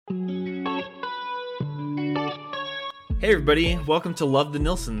Hey everybody, welcome to Love the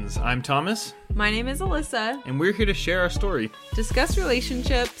Nilsons. I'm Thomas. My name is Alyssa. And we're here to share our story. Discuss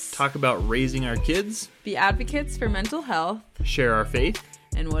relationships. Talk about raising our kids. Be advocates for mental health. Share our faith.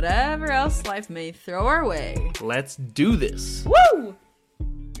 And whatever else life may throw our way. Let's do this. Woo!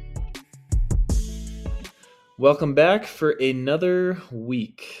 Welcome back for another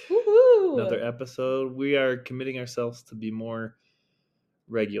week. Woohoo! Another episode. We are committing ourselves to be more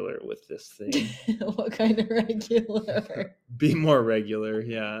regular with this thing. What kind of regular? Be more regular,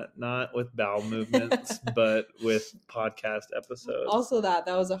 yeah. Not with bowel movements, but with podcast episodes. Also that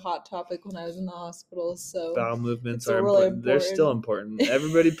was a hot topic when I was in the hospital, so bowel movements are really important. They're still important.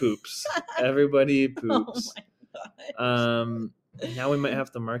 Everybody poops. Everybody poops. Oh my gosh. Now we might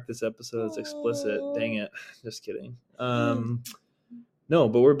have to mark this episode as explicit. Dang it. Just kidding. No,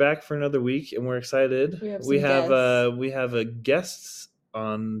 but we're back for another week and we're excited. We have a guest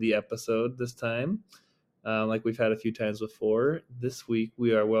on the episode this time, like we've had a few times before. This week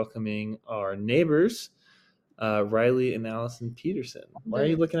we are welcoming our neighbors, Riley and Allison Petersen. Why are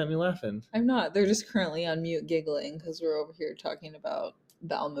you looking at me laughing? I'm not. They're just currently on mute giggling because we're over here talking about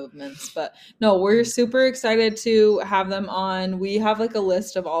bowel movements. But no, we're super excited to have them on. We have like a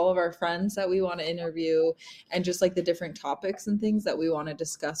list of all of our friends that we want to interview and just like the different topics and things that we want to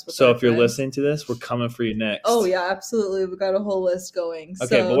discuss with So our if you're friends. listening to this, we're coming for you next. Oh yeah, absolutely. We've got a whole list going.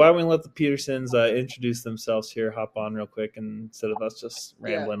 Okay, but why don't we let the Petersens introduce themselves here, hop on real quick instead of us just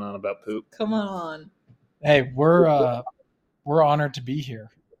rambling on about poop. Come on. Hey, we're honored to be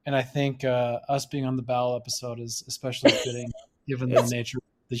here. And I think us being on the bowel episode is especially fitting given the nature,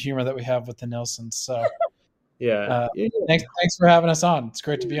 the humor that we have with the Nilsons. So, yeah. Thanks for having us on. It's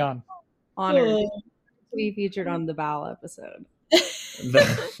great to be on. Honored to be featured on the bowel episode.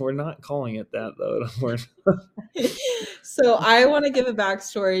 We're not calling it that, though. So I want to give a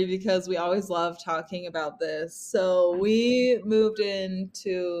backstory because we always love talking about this. So we moved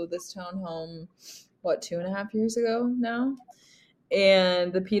into this townhome, 2.5 years ago now?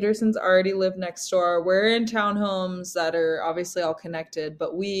 And the Petersens already live next door. We're in townhomes that are obviously all connected,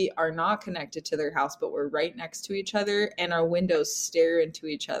 but we are not connected to their house, but we're right next to each other and our windows stare into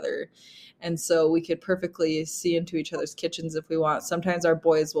each other. And so we could perfectly see into each other's kitchens if we want. Sometimes our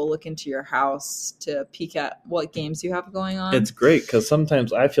boys will look into your house to peek at what games you have going on. It's great because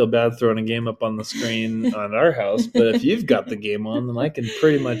sometimes I feel bad throwing a game up on the screen on our house, but if you've got the game on, then I can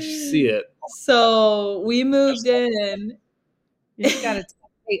pretty much see it. So we moved in. You just gotta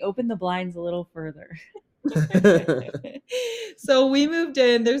open the blinds a little further. So we moved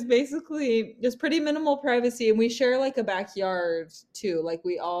in. There's pretty minimal privacy, and we share like a backyard too. Like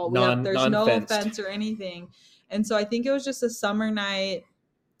there's no fence or anything. And so I think it was just a summer night,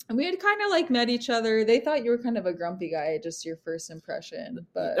 and we had kind of like met each other. They thought you were kind of a grumpy guy, just your first impression.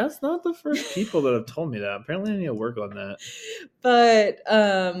 But that's not the first people that have told me that. Apparently I need to work on that. But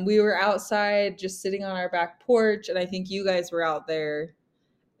we were outside just sitting on our back porch, and I think you guys were out there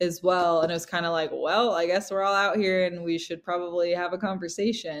as well. And it was kind of like, well, I guess we're all out here and we should probably have a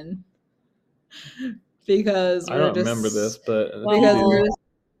conversation because I don't remember this, but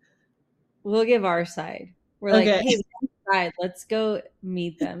we'll give our side. We're like, hey, outside, let's go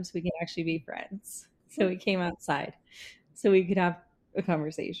meet them so we can actually be friends. So we came outside so we could have a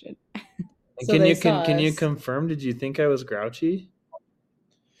conversation. Can you confirm? Did you think I was grouchy?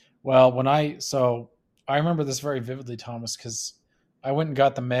 Well, I remember this very vividly, Thomas, because I went and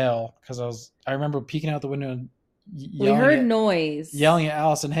got the mail because I remember peeking out the window and yelling at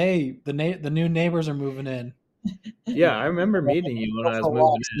Allison, "Hey, the new neighbors are moving in." Yeah, I remember meeting you when I was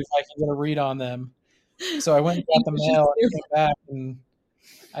moving in. See if I can get a read on them. So I went and got the mail and came back, and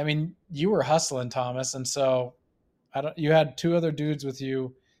I mean, you were hustling, Thomas, and so you had two other dudes with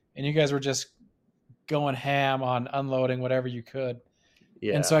you, and you guys were just going ham on unloading whatever you could.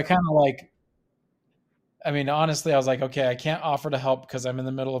 Yeah. And so I kind of honestly, I was like, okay, I can't offer to help because I'm in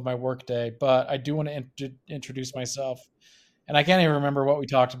the middle of my work day, but I do want to introduce myself. And I can't even remember what we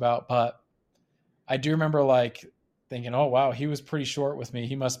talked about, but I do remember like thinking, oh, wow, he was pretty short with me.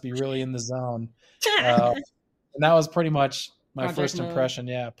 He must be really in the zone. And that was pretty much my first impression.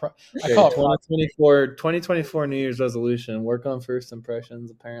 Yeah. I call it 2024 New Year's resolution. Work on first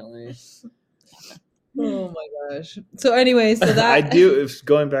impressions, apparently. Oh my gosh. So anyway,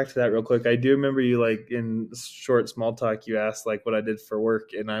 going back to that real quick, I do remember you like in short small talk, you asked like what I did for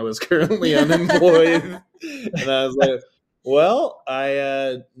work and I was currently unemployed. And I was like, well,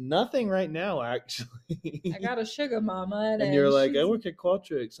 I nothing right now actually. I got a sugar mama. And you're like, I work at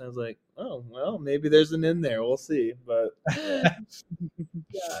Qualtrics. And I was like, oh, well, maybe there's an in there. We'll see. But yeah.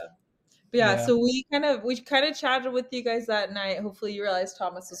 Yeah, so we kind of chatted with you guys that night. Hopefully you realized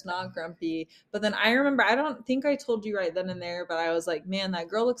Thomas was not grumpy. But then I remember, I don't think I told you right then and there, but I was like, man, that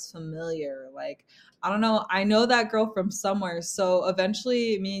girl looks familiar. Like, I don't know. I know that girl from somewhere. So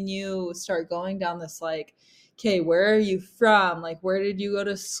eventually me and you start going down this like, okay, where are you from? Like, where did you go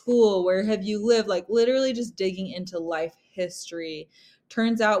to school? Where have you lived? Like, literally just digging into life history.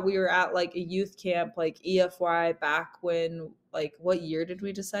 Turns out we were at like a youth camp, like EFY, back when, like, what year did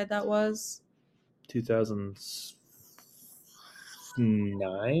we decide that was?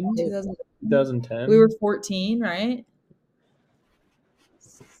 2009? 2010? We were 14, right?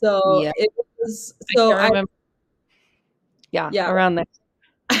 So yeah. it was, so I remember. Yeah, around there.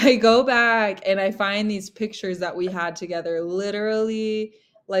 I go back and I find these pictures that we had together literally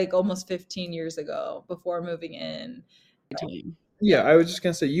like almost 15 years ago before moving in. Yeah, I was just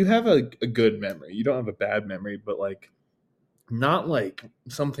going to say, you have a good memory. You don't have a bad memory, but like not like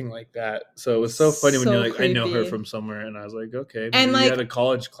something like that. So it was so funny when you're like, creepy. I know her from somewhere. And I was like, okay. And like, you had a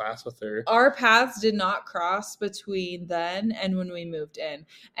college class with her. Our paths did not cross between then and when we moved in.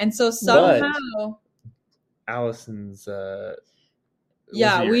 And so somehow. But Allison's...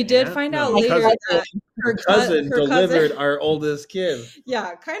 yeah, we did find out later that her cousin delivered our oldest kid.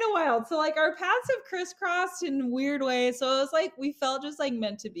 Yeah, kind of wild. So like our paths have crisscrossed in weird ways. So it was like we felt just like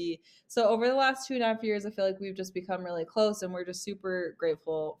meant to be. So over the last 2.5 years, I feel like we've just become really close, and we're just super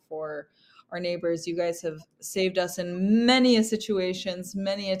grateful for our neighbors. You guys have saved us in many a situations,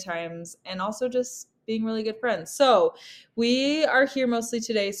 many a times, and also just being really good friends. So we are here mostly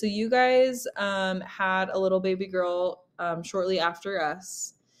today. So you guys had a little baby girl shortly after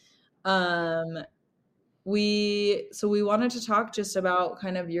us. We wanted to talk just about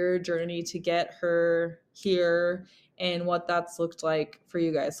kind of your journey to get her here and what that's looked like for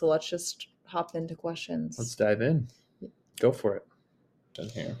you guys. So let's just hop into questions. Let's dive in. Go for it. Done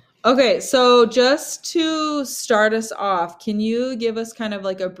here. Okay, so just to start us off, can you give us kind of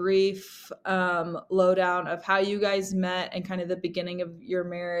like a brief lowdown of how you guys met and kind of the beginning of your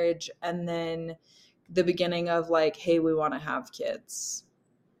marriage, and then the beginning of like, hey, we want to have kids?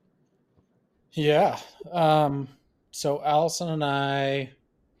 Yeah. So Allison and I'm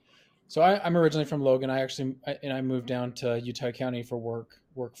originally from Logan. I moved down to Utah County for work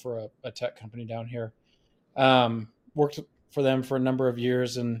for a tech company down here. Worked for them for a number of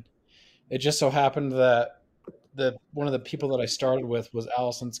years, and it just so happened that one of the people that I started with was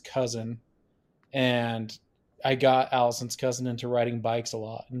Allison's cousin, and I got Allison's cousin into riding bikes a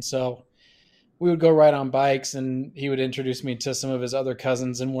lot. And so we would go ride on bikes, and he would introduce me to some of his other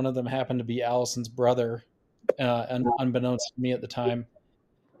cousins, and one of them happened to be Allison's brother, unbeknownst to me at the time.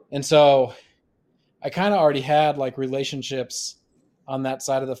 And so I kind of already had like relationships on that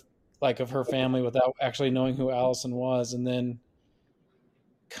side of of her family without actually knowing who Allison was. And then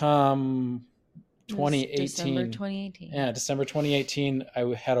come 2018, December 2018. Yeah, December 2018,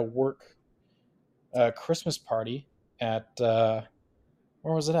 I had a work Christmas party at where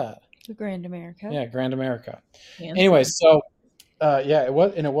was it at? The Grand America. Yeah, Grand America. Fancy. Anyway, so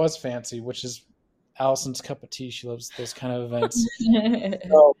it was fancy, which is Allison's cup of tea. She loves those kind of events.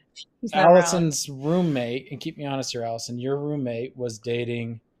 So Allison's roommate, and keep me honest here, Allison, your roommate was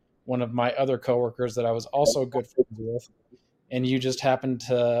dating one of my other coworkers that I was also good friends with, and you just happened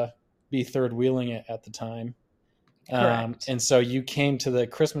to be third wheeling it at the time. And so you came to the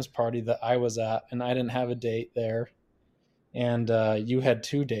Christmas party that I was at, and I didn't have a date there. And you had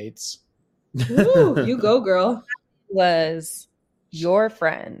 2 dates. Ooh, you go, girl. Was your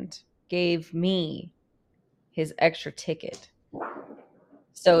friend gave me his extra ticket.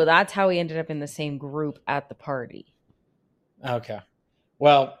 So that's how we ended up in the same group at the party. Okay.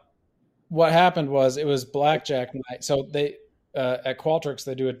 Well, what happened was it was blackjack night. So they at Qualtrics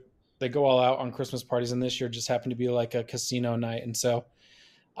they go all out on Christmas parties, and this year just happened to be like a casino night. And so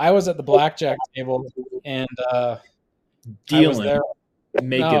I was at the blackjack table, and dealing, I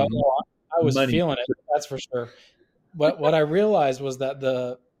was money. Feeling it, that's for sure. But what I realized was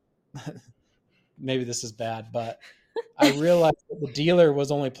that maybe this is bad, but I realized that the dealer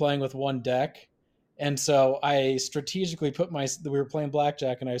was only playing with one deck. And so I strategically we were playing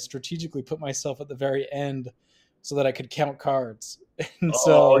blackjack, and I strategically put myself at the very end so that I could count cards. And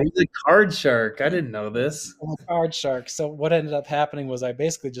so he's a card shark. I didn't know this. I'm a card shark. So what ended up happening was I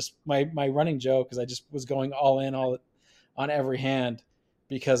basically just, my running joke is I just was going all in on every hand,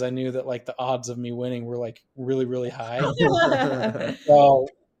 because I knew that like the odds of me winning were like really, really high. So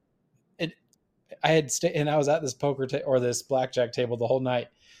I had stayed, and I was at this this blackjack table the whole night.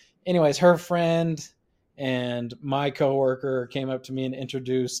 Anyways, her friend and my coworker came up to me and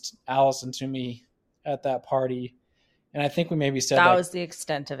introduced Allison to me at that party. And I think we maybe said that was the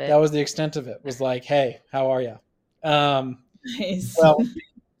extent of it. That was the extent of it. Was like, hey, how are you? Nice. Well,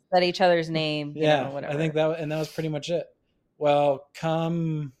 said each other's name. Yeah, whatever. I think that was pretty much it. Well,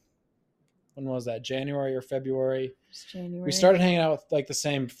 when was that? January or February? January. We started hanging out with like the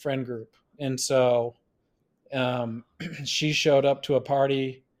same friend group, and so she showed up to a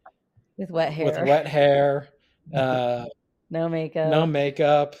party with wet hair, no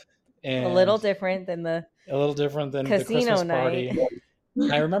makeup, and a little different than the Christmas night. Party.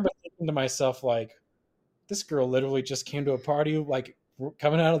 And I remember thinking to myself, like, this girl literally just came to a party, like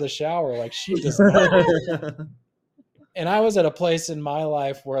coming out of the shower, like she does not. And I was at a place in my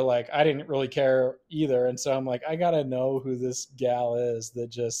life where like I didn't really care either, and so I'm like, I gotta know who this gal is that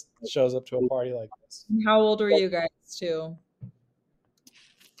just shows up to a party like this. How old were you guys too?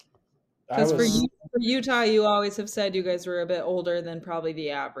 Because for Utah, you always have said you guys were a bit older than probably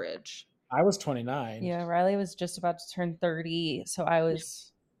the average. I was 29. Yeah, Riley was just about to turn 30, so I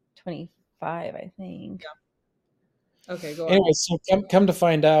was 25, I think. Yeah. Okay, go on. Anyway, so come to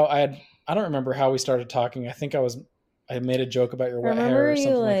find out, I don't remember how we started talking. I think I made a joke about your wet hair or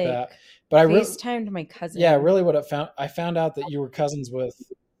something like that. But I FaceTimed my cousin. Yeah, really I found out that you were cousins with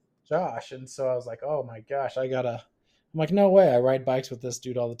Josh, and so I was like, oh my gosh, I'm like, no way, I ride bikes with this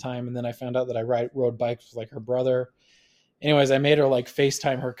dude all the time. And then I found out that I rode bikes with like her brother. Anyways, I made her like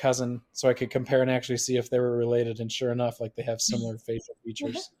FaceTime her cousin so I could compare and actually see if they were related, and sure enough, like they have similar facial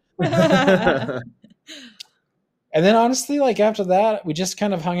features. And then honestly, like after that, we just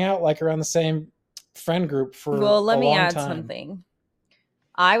kind of hung out like around the same friend group for let me add time. Something.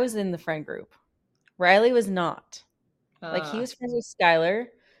 I was in the friend group. Riley was not. Like he was friends with Skylar.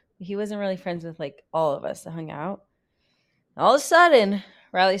 He wasn't really friends with like all of us that hung out. All of a sudden,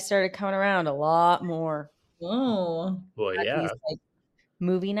 Riley started coming around a lot more. Oh, well, yeah. These, like,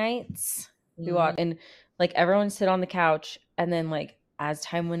 movie nights. We walked, and like everyone would sit on the couch, and then like as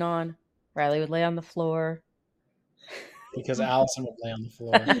time went on, Riley would lay on the floor. Because Allison would lay on the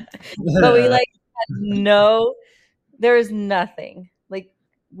floor. But we like there was nothing. Like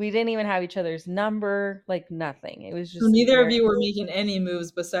we didn't even have each other's number, like nothing. It was just so neither of you were making any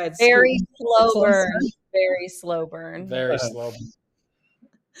moves besides very slow burn. Very slow burn. Very slow.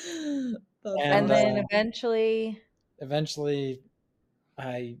 And then eventually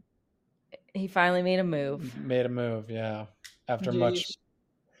he finally made a move. Yeah. After much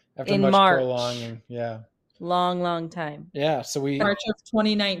March. prolonging. Yeah. Long time. Yeah. So March of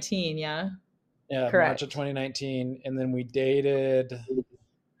 2019, yeah. Yeah, correct. March of 2019. And then we dated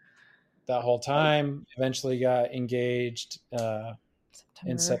that whole time, eventually got engaged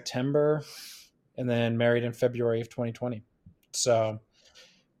in September, and then married in February of 2020. So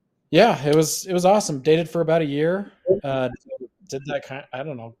yeah, it was awesome. Dated for about a year. Did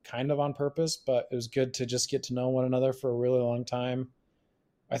that kind of on purpose, but it was good to just get to know one another for a really long time.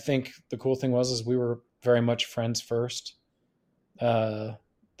 I think the cool thing was we were very much friends first. The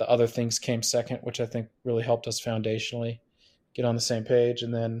other things came second, which I think really helped us foundationally get on the same page.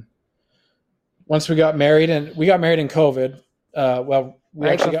 And then once we got married, and we got married in COVID, we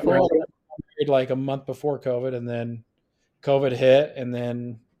actually got married like a month before COVID, and then COVID hit, and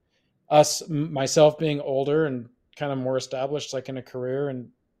then myself being older and kind of more established, like in a career, and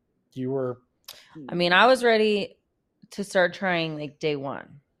you were. I mean, I was ready to start trying like day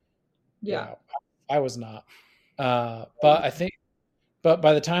one. Yeah. I was not. But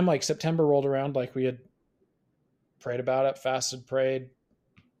by the time like September rolled around, like we had prayed about it, fasted, prayed,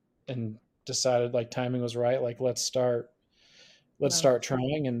 and decided like timing was right. Like let's start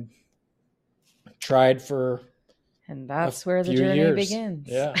trying, and tried for. And that's where the journey begins.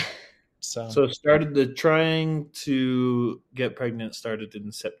 Yeah. So started the trying to get pregnant started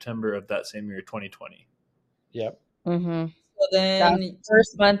in September of that same year, 2020. Yep. Mm-hmm. So then the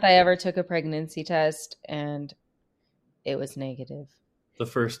first month I ever took a pregnancy test, and it was negative. The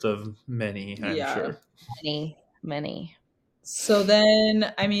first of many, I'm sure. Many. So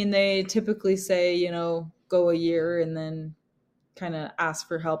then, I mean, they typically say, go a year and then kind of ask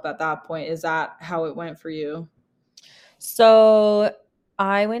for help at that point. Is that how it went for you? So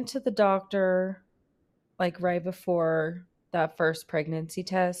I went to the doctor like right before that first pregnancy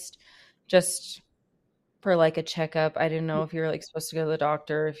test, just for like a checkup. I didn't know if you were like supposed to go to the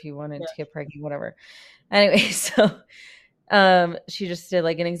doctor if you wanted to get pregnant, whatever. Anyway, so she just did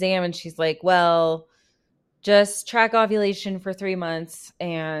like an exam, and she's like, well, just track ovulation for 3 months,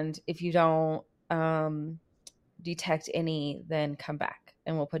 and if you don't detect any, then come back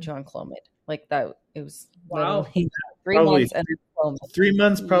and we'll put you on Clomid. Like that, it was literally 3 months and Clomid. 3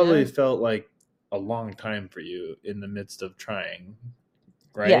 months probably felt like a long time for you in the midst of trying,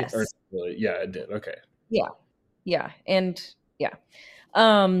 right? Yes. Or really? Yeah, it did. Okay. Yeah. Yeah. And yeah.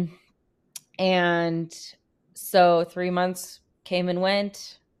 And so 3 months came and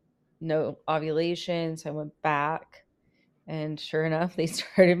went, no ovulations. I went back, and sure enough, they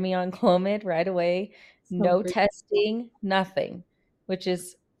started me on Clomid right away. No testing, nothing, which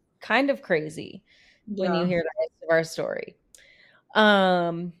is kind of crazy when you hear the rest of our story.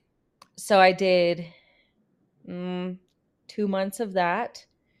 So I did 2 months of that,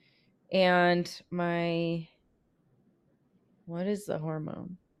 and what is the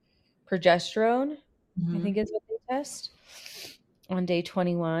hormone? Progesterone, I think is what they test on day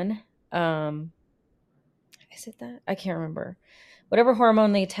 21. Is it that? I can't remember. Whatever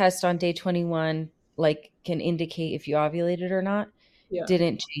hormone they test on day 21, like, can indicate if you ovulated or not,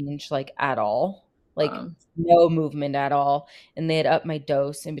 didn't change, like, at all. Like, no movement at all. And they had upped my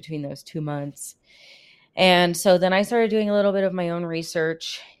dose in between those 2 months. And so then I started doing a little bit of my own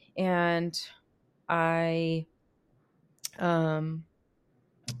research, and I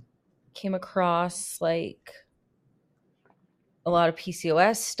came across like a lot of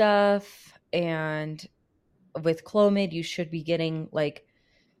PCOS stuff, and with Clomid, you should be getting like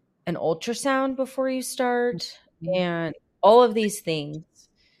an ultrasound before you start, and all of these things.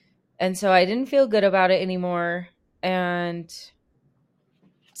 And so I didn't feel good about it anymore. And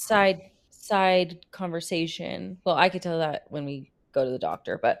side conversation. Well, I could tell that when we go to the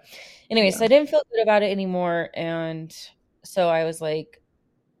doctor, but anyway, so I didn't feel good about it anymore. And so I was like,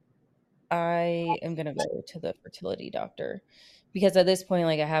 I am going to go to the fertility doctor, because at this point,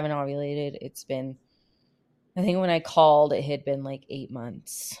 like, I haven't ovulated. It's been, I think when I called, it had been like 8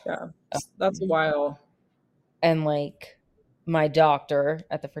 months. Yeah, that's a while. And like my doctor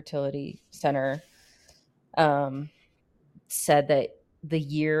at the fertility center said that the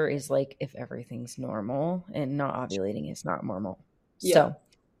year is like if everything's normal, and not ovulating is not normal. Yeah. So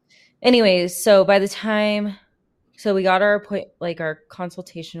anyways, so by the time, so we got our our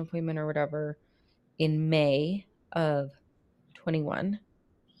consultation appointment or whatever in May of 21.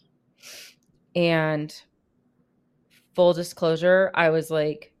 And full disclosure, I was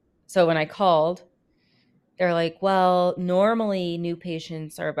like, so when I called, they're like, well, normally new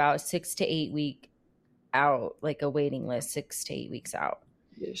patients are about 6 to 8 weeks out, like a waiting list, 6 to 8 weeks out.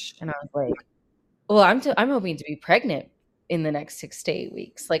 Ish. And I was like, well, I'm hoping to be pregnant in the next 6 to 8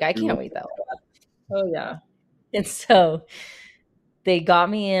 weeks. Like, I can't wait that long. Oh yeah. And so they got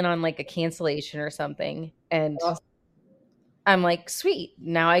me in on like a cancellation or something, and I'm like, sweet,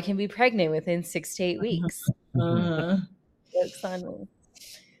 now I can be pregnant within 6 to 8 weeks. Jokes on me.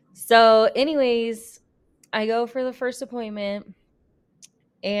 So anyways, I go for the first appointment,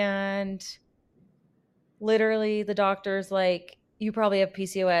 and literally the doctor's like, you probably have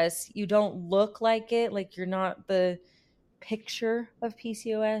PCOS. You don't look like it. Like, you're not the picture of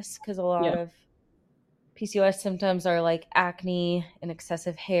PCOS, because a lot of PCOS symptoms are like acne and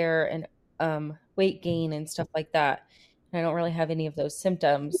excessive hair and weight gain and stuff like that. And I don't really have any of those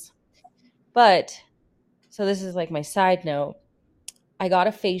symptoms. But so this is like my side note. I got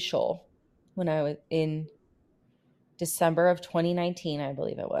a facial when I was in December of 2019, I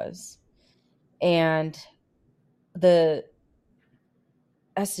believe it was. And the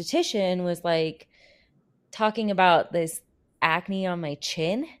esthetician was like talking about this acne on my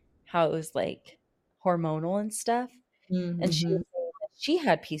chin, how it was like hormonal and stuff. And she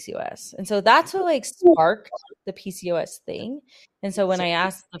had PCOS. And so that's what like sparked the PCOS thing. And so when I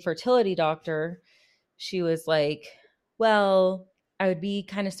asked the fertility doctor, she was like, well, I would be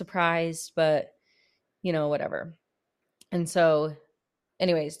kind of surprised, but whatever. And so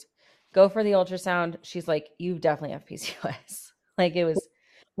anyways, go for the ultrasound. She's like, you definitely have PCOS. Like, it was.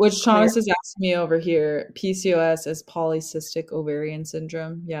 Which Thomas is asking me over here. PCOS is polycystic ovarian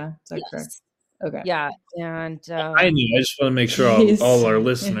syndrome. Yeah, is that correct? Okay. Yeah, and I knew. I just want to make sure all our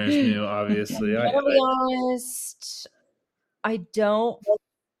listeners knew. Obviously, to be honest, I don't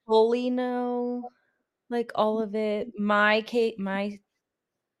fully know like all of it. My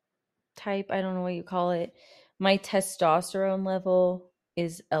type, I don't know what you call it. My testosterone level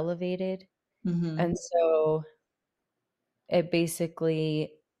is elevated, and so it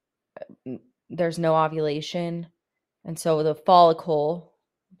basically, there's no ovulation, and so the follicle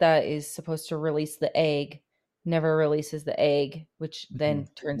that is supposed to release the egg never releases the egg, which then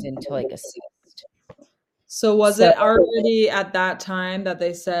turns into like a cyst. So was it already at that time that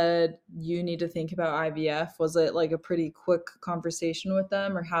they said you need to think about IVF? Was it like a pretty quick conversation with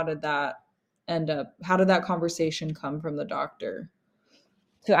them, or how did that end up? How did that conversation come from the doctor?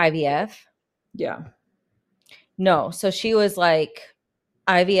 To IVF? Yeah. No. So she was like,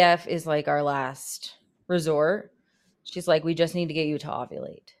 IVF is like our last resort. She's like, we just need to get you to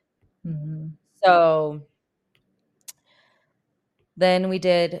ovulate. So Then we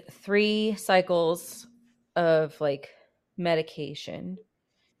did 3 cycles of like medication,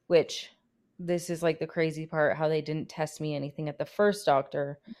 which this is like the crazy part, how they didn't test me anything at the first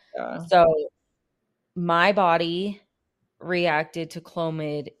doctor. Yeah. So my body reacted to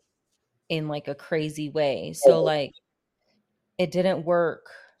Clomid in like a crazy way. So like it didn't work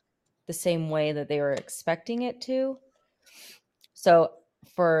the same way that they were expecting it to. So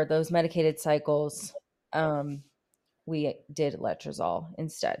for those medicated cycles, we did letrozole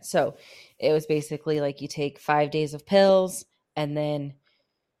instead. So it was basically like you take 5 days of pills and then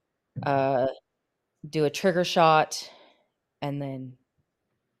do a trigger shot and then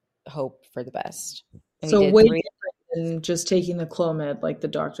hope for the best. And So we did way 3 different than just taking the Clomid like the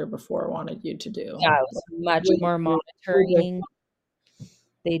doctor before wanted you to do. Yeah, it was much more monitoring.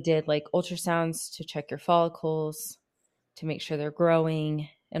 They did like ultrasounds to check your follicles to make sure they're growing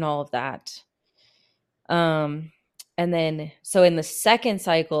and all of that. And then, so in the second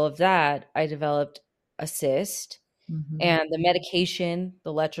cycle of that, I developed a cyst, and the medication,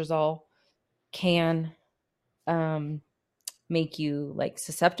 the letrozole, can make you like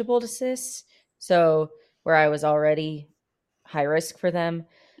susceptible to cysts. So where I was already high risk for them,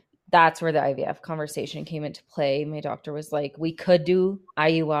 that's where the IVF conversation came into play. My doctor was like, we could do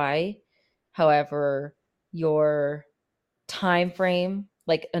IUI. However, your time frame,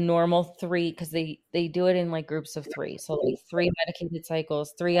 like a normal 3, because they do it in like groups of 3. So like 3 medicated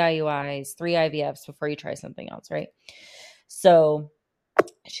cycles, 3 IUIs, 3 IVFs before you try something else, right? So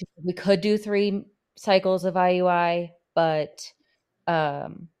we could do 3 cycles of IUI, but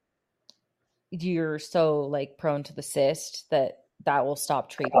you're so like prone to the cyst that will stop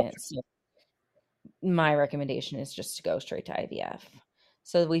treatment. So my recommendation is just to go straight to IVF.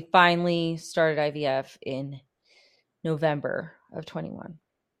 So we finally started IVF in November of 21.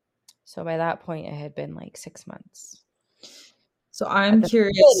 So by that point, it had been like 6 months. So I'm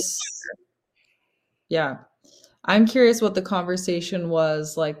curious. Yeah. I'm curious what the conversation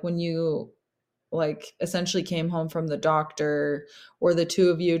was like when you like essentially came home from the doctor, or the two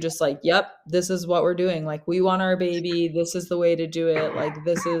of you just like, yep, this is what we're doing. Like, we want our baby. This is the way to do it. Like,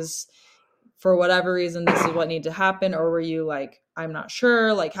 this is, for whatever reason, this is what needs to happen. Or were you like, I'm not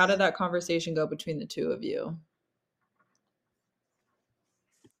sure? Like, how did that conversation go between the two of you?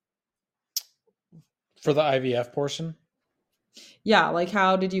 For the IVF portion? Yeah, like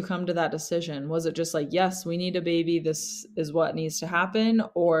how did you come to that decision? Was it just like, yes, we need a baby, this is what needs to happen?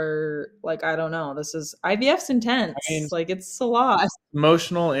 Or like, I don't know, this is, IVF's intense. I mean, like, it's a lot.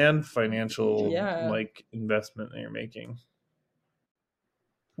 Emotional and financial like investment that you're making.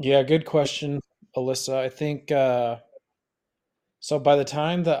 Yeah, good question, Alyssa. I think so by the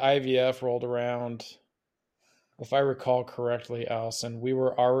time the IVF rolled around, if I recall correctly, Allison, we had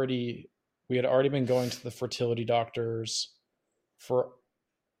already been going to the fertility doctors for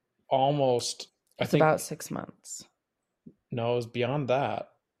almost, I think, about 6 months. No, it was beyond that.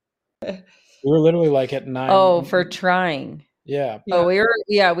 We were literally like at 9. Oh, for trying. Yeah. Oh,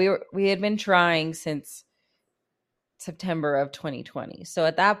 we had been trying since September of 2020. So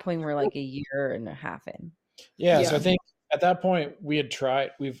at that point, we're like a year and a half in. Yeah. So I think at that point we had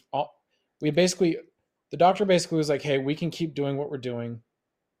tried. The doctor basically was like, "Hey, we can keep doing what we're doing.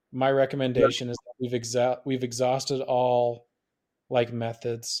 My recommendation is that we've exhausted all like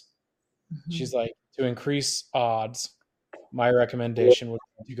methods." Mm-hmm. She's like, to increase odds, my recommendation would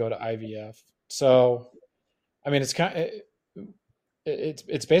be to go to IVF. So, I mean,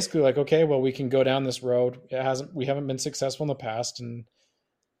 it's basically like, okay, well, we can go down this road. We haven't been successful in the past, and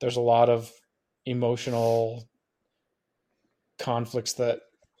there's a lot of emotional conflicts that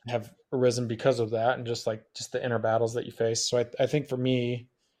have arisen because of that, and just the inner battles that you face. So I think for me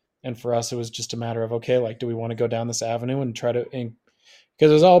and for us, it was just a matter of, okay, like, do we want to go down this avenue and try to, because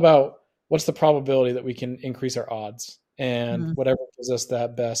it was all about what's the probability that we can increase our odds, and whatever gives us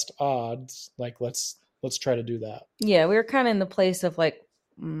that best odds, like let's try to do that. Yeah, we were kind of in the place of like,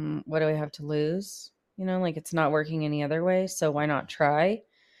 what do we have to lose? You know, like it's not working any other way, so why not try?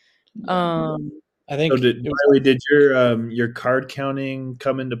 I think. So did your card counting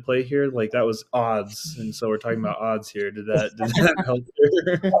come into play here? Like that was odds, and so we're talking about odds here. Did that help?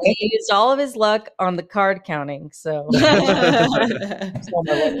 He used all of his luck on the card counting. So.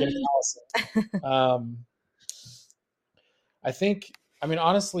 I think. I mean,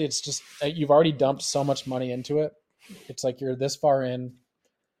 honestly, it's just you've already dumped so much money into it. It's like you're this far in.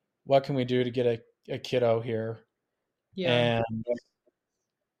 What can we do to get a kiddo here? Yeah. And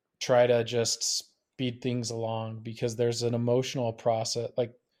try to just speed things along, because there's an emotional process,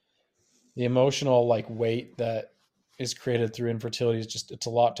 like the emotional like weight that is created through infertility is just, it's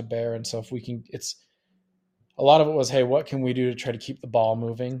a lot to bear. And so if we can, it's a lot of it was, hey, what can we do to try to keep the ball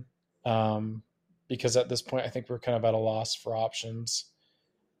moving? Because at this point, I think we're kind of at a loss for options.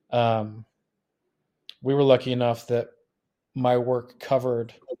 We were lucky enough that my work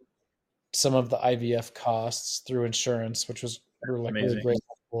covered some of the IVF costs through insurance, which was we were like Amazing. really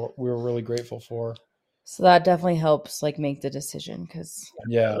grateful for. We were really grateful for. So that definitely helps like make the decision because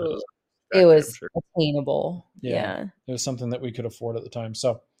Yeah, it was attainable. Yeah, it was something that we could afford at the time.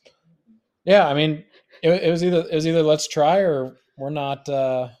 So yeah, I mean, it was either let's try or we're not,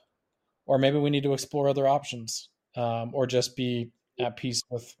 or maybe we need to explore other options, or just be at peace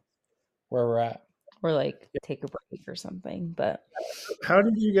with where we're at. Or like take a break or something. But how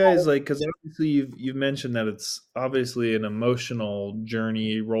did you guys like? Because obviously you've mentioned that it's obviously an emotional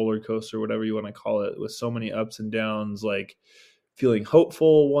journey, roller coaster, whatever you want to call it, with so many ups and downs. Like feeling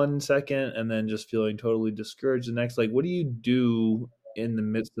hopeful one second, and then just feeling totally discouraged the next. Like, what do you do in the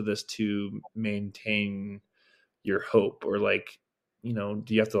midst of this to maintain your hope? Or like, do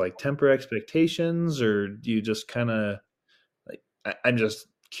you have to like temper expectations, or do you just kind of like? I'm just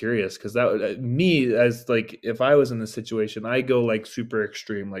curious because that me as like if I was in this situation, I go like super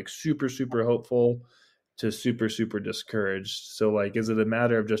extreme, like super super hopeful to super super discouraged. So like, is it a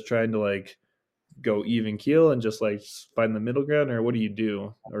matter of just trying to like go even keel and just like find the middle ground, or what do you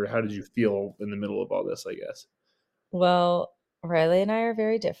do, or how did you feel in the middle of all this, I guess? Well, Riley and I are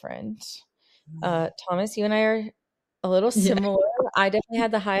very different. Thomas, you and I are a little similar. I definitely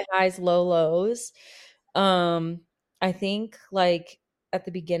had the high highs, low lows. I think like at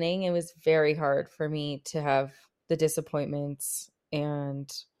the beginning, it was very hard for me to have the disappointments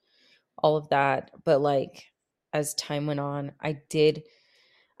and all of that. But like as time went on, I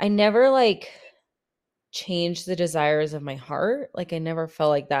never like changed the desires of my heart. Like I never felt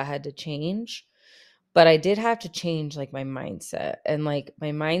like that had to change. But I did have to change like my mindset. And like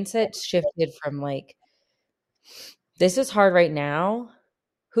my mindset shifted from like, this is hard right now.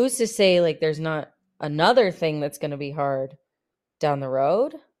 Who's to say like there's not another thing that's going to be hard down the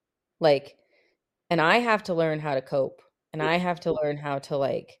road? Like, and I have to learn how to cope, and I have to learn how to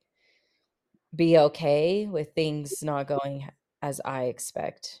like be okay with things not going as I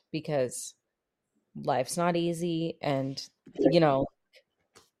expect, because life's not easy, and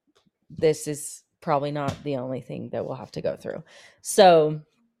this is probably not the only thing that we'll have to go through. So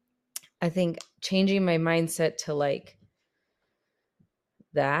I think changing my mindset to like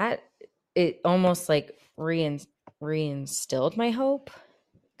that, it almost like reinstilled my hope.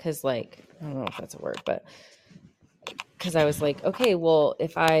 Cause like, I don't know if that's a word, but cause I was like, okay, well,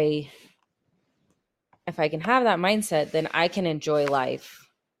 if I can have that mindset, then I can enjoy life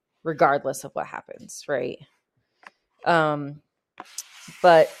regardless of what happens. Right.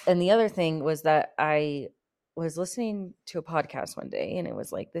 But, and the other thing was that I was listening to a podcast one day, and it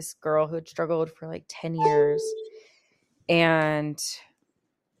was like this girl who had struggled for like 10 years, and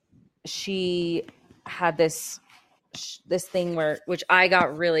she had this thing which I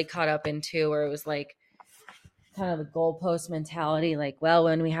got really caught up into, where it was like kind of the goalpost mentality, like, well,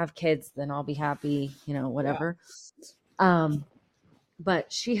 when we have kids, then I'll be happy, whatever. Yeah.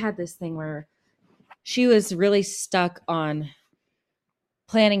 But she had this thing where she was really stuck on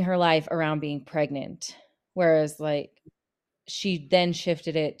planning her life around being pregnant. Whereas like she then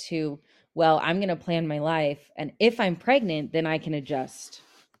shifted it to, well, I'm going to plan my life, and if I'm pregnant, then I can adjust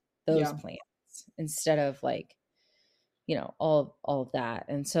those plans instead of like, all of that.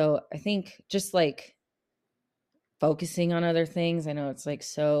 And so I think just like focusing on other things, I know it's like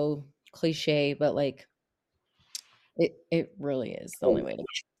so cliche, but like it really is the only way to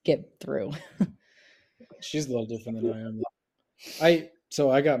get through. She's a little different than I am. So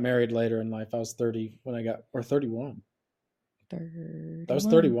I got married later in life. I was 30 when I got, or 31. 31. I was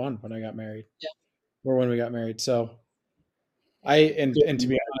 31 when I got married. Yeah. Or when we got married. So and to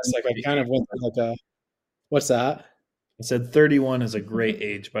be honest, like I kind of went through like what's that? I said 31 is a great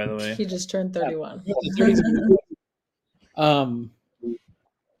age, by the way. He just turned 31.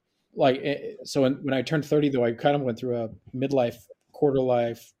 So when I turned 30, though, I kind of went through a midlife, quarter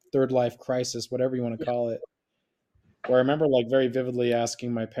life, third life crisis, whatever you want to call it. Where I remember like very vividly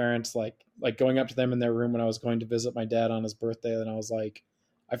asking my parents, like going up to them in their room when I was going to visit my dad on his birthday, and I was like,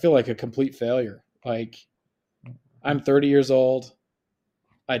 I feel like a complete failure. Like I'm 30 years old.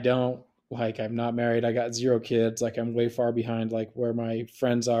 I'm not married. I got 0 kids. Like I'm way far behind like where my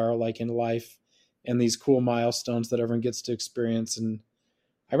friends are like in life and these cool milestones that everyone gets to experience. And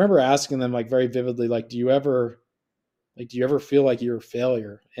I remember asking them like very vividly, like, do you ever feel like you're a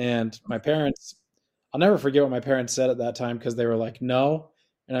failure? And my parents, I'll never forget what my parents said at that time, because they were like, no.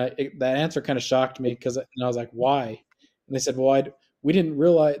 And that answer kind of shocked me, because I was like, why? And they said, well, we didn't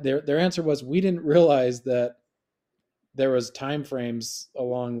realize, their answer was, we didn't realize that there was time frames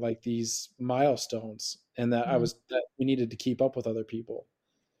along like these milestones, and that that we needed to keep up with other people.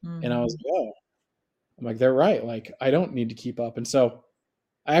 And I was like, oh, I'm like, they're right. Like, I don't need to keep up. And so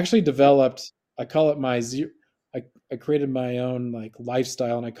I actually developed, I call it my zero. I created my own like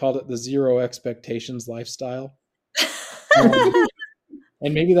lifestyle, and I called it the zero expectations lifestyle.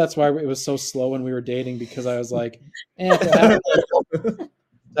 And maybe that's why it was so slow when we were dating, because I was like, if it happens,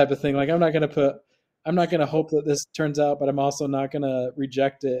 type of thing. Like, I'm not going to hope that this turns out, but I'm also not going to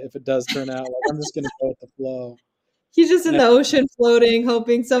reject it if it does turn out. Like, I'm just going to go with the flow. He's just in the ocean floating,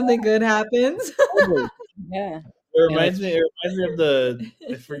 hoping something good happens. Yeah. It reminds me of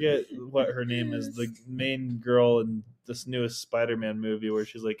I forget what her name is, the main girl in this newest Spider-Man movie, where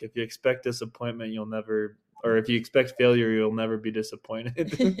she's like, if you expect disappointment, or if you expect failure, you'll never be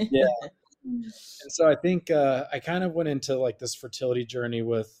disappointed. Yeah. And so I think I kind of went into like this fertility journey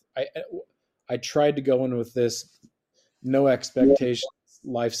with, I tried to go in with this no expectations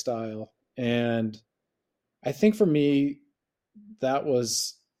lifestyle. And I think for me, that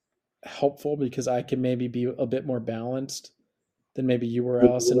was helpful because I can maybe be a bit more balanced than maybe you were,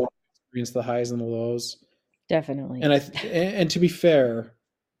 Allison, experience the highs and the lows. Definitely. And to be fair,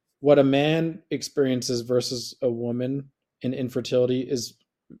 what a man experiences versus a woman in infertility is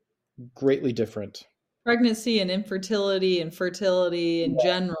greatly different. Pregnancy and infertility and fertility in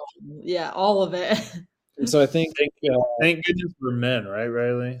general. Yeah, all of it. And so I think thank goodness for men, right,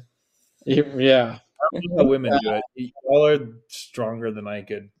 Riley? Yeah. I don't know how women do it. Y'all are stronger than I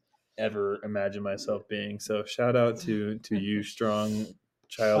could ever imagine myself being. So shout out to you, strong,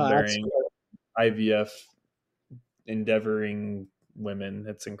 childbearing, IVF endeavoring women.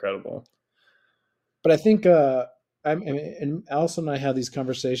 It's incredible. But I think and Allison and I have these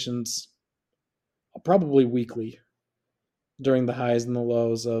conversations probably weekly during the highs and the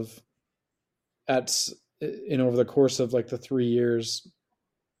lows of over the course of like the 3 years.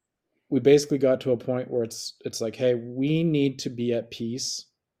 We basically got to a point where it's like, hey, we need to be at peace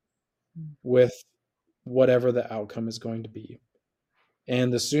with whatever the outcome is going to be.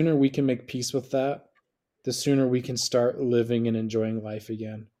 And the sooner we can make peace with that, the sooner we can start living and enjoying life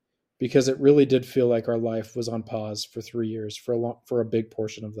again. Because it really did feel like our life was on pause for 3 years, for a big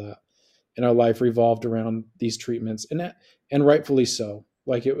portion of that. And our life revolved around these treatments, and rightfully so.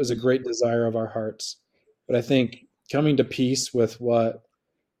 Like, it was a great desire of our hearts. But I think coming to peace with what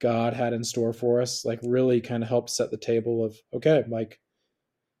God had in store for us, like, really kind of helped set the table of, okay, like,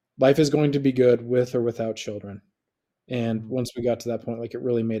 life is going to be good with or without children. And once we got to that point, like, it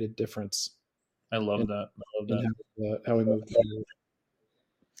really made a difference. I love that. How we moved forward.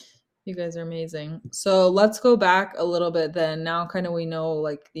 You guys are amazing. So let's go back a little bit then. Now kind of we know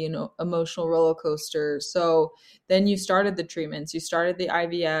like the emotional roller coaster. So then you started the treatments. You started the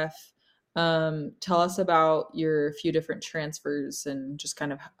IVF. Tell us about your few different transfers and just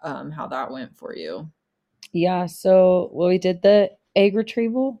kind of how that went for you. Yeah. So we did the egg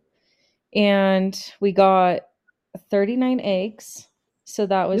retrieval, and we got 39 eggs. So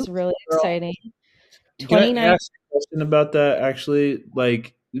that was really exciting. 29. Can I ask a question about that, actually?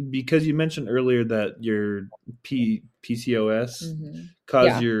 Like, because you mentioned earlier that your PCOS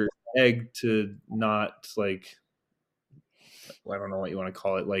caused your egg to not, like, I don't know what you want to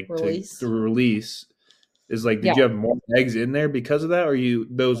call it, like to release. Is like, did you have more eggs in there because of that, or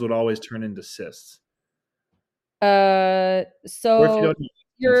those would always turn into cysts? So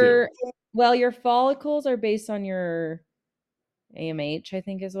your follicles are based on your AMH, I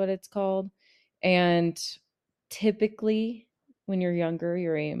think is what it's called. And typically when you're younger,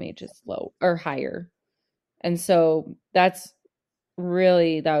 your AMH is low or higher. And so that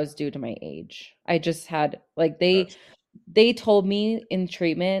was due to my age. I just had like, they told me in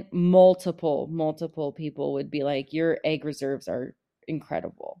treatment, multiple people would be like, your egg reserves are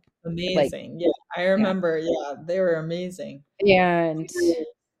incredible. Amazing. Like, I remember. Yeah, they were amazing. And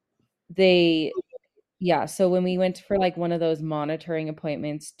so when we went for like one of those monitoring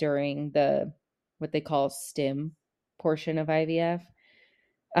appointments during the what they call stim portion of IVF,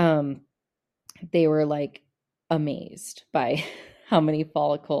 they were like amazed by how many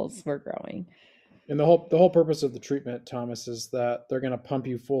follicles were growing. And the whole purpose of the treatment, Thomas, is that they're going to pump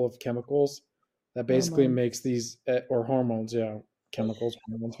you full of chemicals that basically makes these, or hormones, chemicals,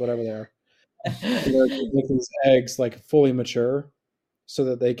 hormones, whatever they are, make these eggs like fully mature so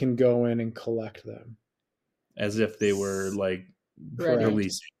that they can go in and collect them. As if they were like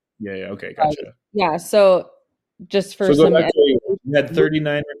releasing. Yeah. Okay. Gotcha. Yeah. So just for some, you had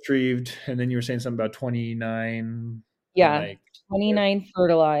 39 retrieved, and then you were saying something about 29. Yeah. 29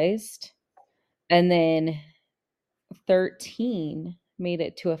 fertilized. And then 13 made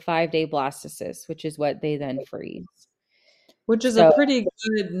it to a 5-day blastocyst, which is what they then freeze. Which is a pretty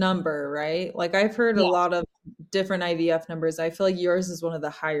good number, right? Like I've heard a lot of different IVF numbers. I feel like yours is one of the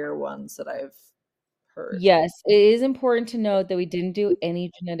higher ones that I've heard. Yes, it is important to note that we didn't do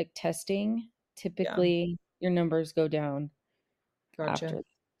any genetic testing. Typically, your numbers go down after that.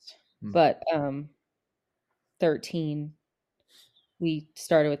 But 13, we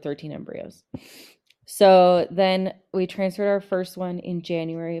started with 13 embryos. So then we transferred our first one in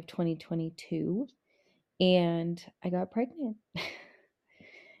January of 2022, and I got pregnant.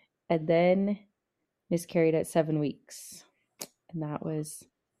 And then miscarried at 7 weeks. And that was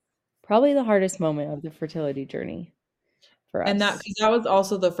probably the hardest moment of the fertility journey for us. And that was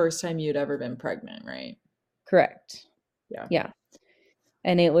also the first time you'd ever been pregnant, right? Correct. Yeah.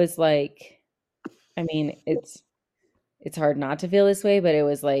 And it was like, I mean, it's hard not to feel this way, but it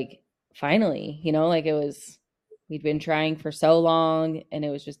was like, finally, like it was, we'd been trying for so long, and it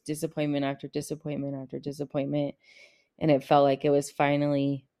was just disappointment after disappointment after disappointment. And it felt like it was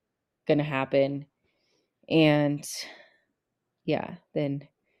finally going to happen. And then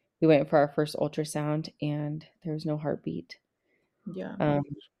we went for our first ultrasound, and there was no heartbeat. Yeah.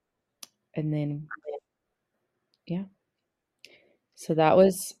 And then, so that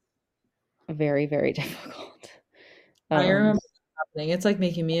was very, very difficult. I remember happening. It's like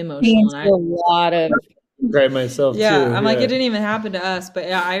making me emotional. And a lot of cried myself too. I'm like, it didn't even happen to us,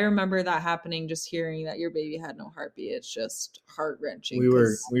 but I remember that happening. Just hearing that your baby had no heartbeat, it's just heart wrenching. We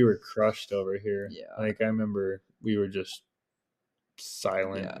were crushed over here. Yeah, like I remember we were just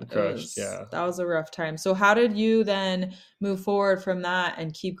silent, and crushed. That was a rough time. So how did you then move forward from that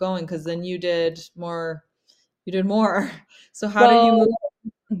and keep going? Because then you did more. So how did you move?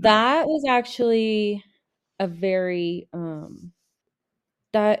 That was actually a very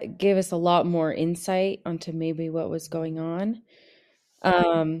that gave us a lot more insight onto maybe what was going on.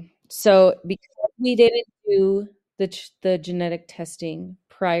 So because we didn't do the genetic testing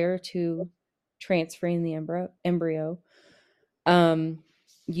prior to transferring the embryo,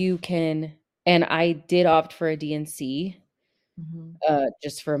 you can, and I did opt for a DNC,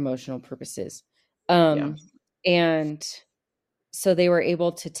 just for emotional purposes. And so they were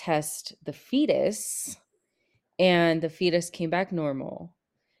able to test the fetus, and the fetus came back normal.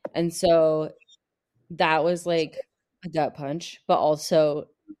 And so that was like a gut punch, but also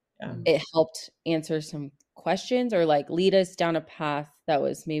it helped answer some questions, or like lead us down a path that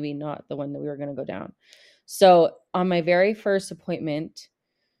was maybe not the one that we were going to go down. So on my very first appointment,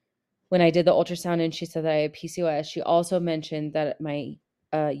 when I did the ultrasound and she said that I had PCOS, she also mentioned that my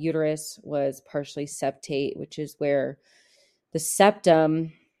uterus was partially septate, which is where the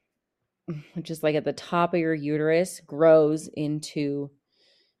septum, which is like at the top of your uterus, grows into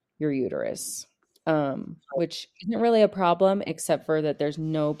your uterus, which isn't really a problem, except for that there's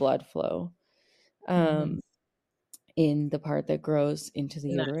no blood flow in the part that grows into the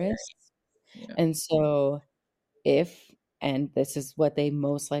uterus. And so and this is what they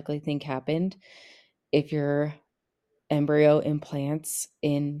most likely think happened, if your embryo implants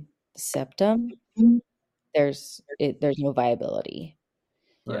in the septum, there's no viability.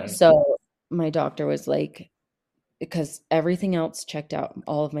 So my doctor was like, because everything else checked out,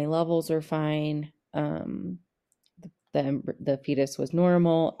 all of my levels are fine, the fetus was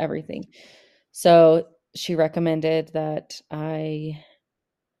normal, everything. So she recommended that I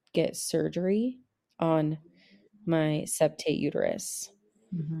get surgery on my septate uterus.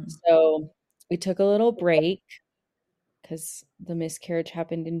 So we took a little break because the miscarriage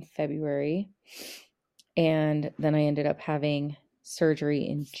happened in February, and then I ended up having surgery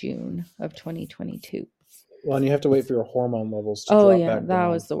in June of 2022. Well, and you have to wait for your hormone levels to drop back down. That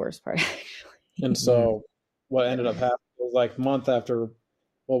was the worst part, actually. And so what ended up happening was like month after,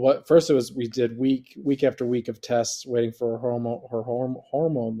 first it was, we did week after week of tests waiting for her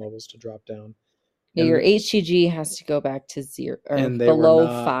hormone levels to drop down. Yeah, your HCG has to go back to 0 or below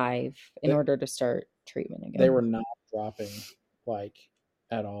 5 in order to start treatment again. They were not dropping like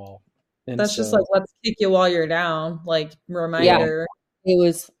at all. And that's just like, let's kick you while you're down, like reminder. Yeah, it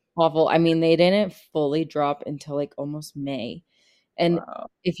was awful. I mean, they didn't fully drop until like almost May. And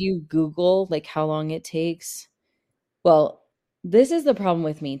if you Google like how long it takes, well, this is the problem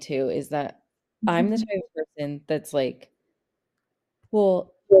with me too, is that I'm the type of person that's like,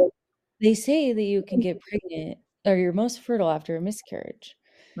 well, they say that you can get pregnant or you're most fertile after a miscarriage.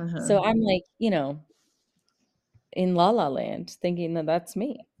 So I'm like, in La La Land thinking that that's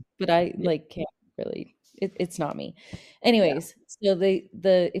me, but I like can't really, it's not me. Anyways, so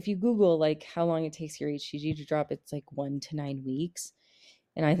if you Google like how long it takes your HCG to drop, it's like 1 to 9 weeks.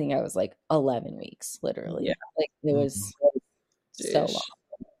 And I think I was like 11 weeks, literally. Yeah. Like it was so long.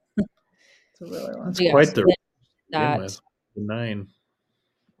 It's a really long time. Quite the 9.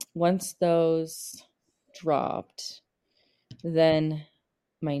 Once those dropped, then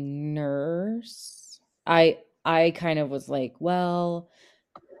my nurse, I kind of was like, well,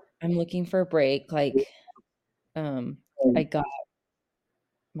 I'm looking for a break. Like, I got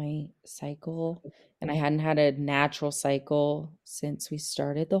my cycle and I hadn't had a natural cycle since we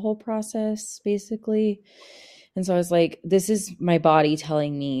started the whole process, basically. And so I was like, this is my body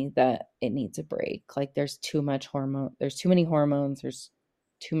telling me that it needs a break. Like, there's too much hormone, there's too many hormones, there's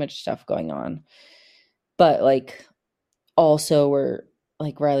too much stuff going on. But like, also we're,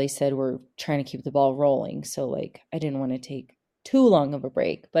 like Riley said, we're trying to keep the ball rolling. So like, I didn't want to take too long of a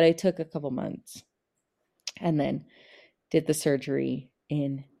break, but I took a couple months and then did the surgery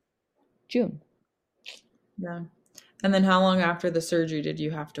in June. Yeah. And then how long after the surgery did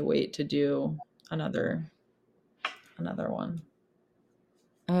you have to wait to do another one?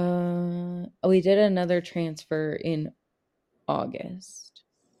 We did another transfer in August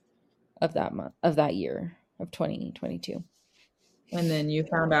of that year of 2022. And then you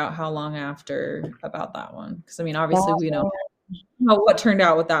found out how long after about that one? Because I mean, obviously we know what turned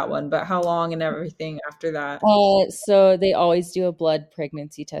out with that one, but how long and everything after that? So they always do a blood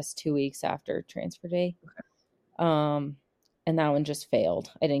pregnancy test 2 weeks after transfer day. Okay. And that one just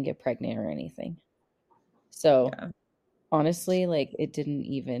failed. I didn't get pregnant or anything. So honestly, like, it didn't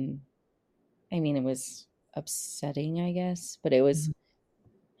even, I mean, it was upsetting, I guess, but it was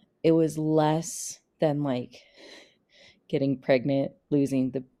less than like getting pregnant,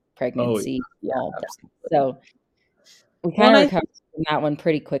 losing the pregnancy. Oh, so we kind of recovered from that one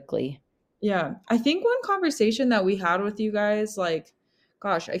pretty quickly. Yeah. I think one conversation that we had with you guys, like,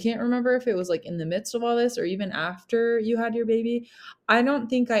 gosh, I can't remember if it was like in the midst of all this or even after you had your baby. I don't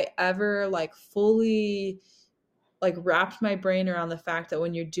think I ever like fully like wrapped my brain around the fact that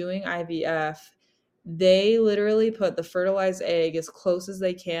when you're doing IVF, they literally put the fertilized egg as close as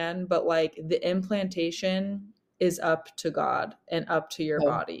they can, but like the implantation is up to God and up to your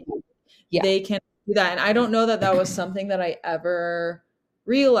body. Yeah. They can do that. And I don't know that was something that I ever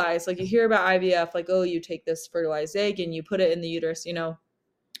realized. Like, you hear about IVF, like, oh, you take this fertilized egg and you put it in the uterus, you know,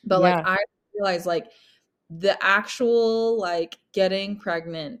 but like, I realized like the actual like getting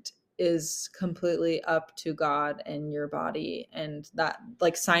pregnant is completely up to God and your body, and that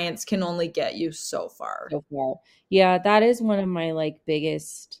like science can only get you so far. Yeah, that is one of my like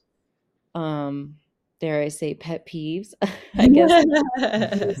biggest, dare I say, pet peeves, I guess.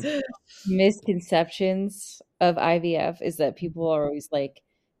 Misconceptions of IVF is that people are always like,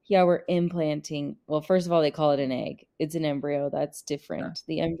 yeah, we're implanting. Well, first of all, they call it an egg. It's an embryo. That's different.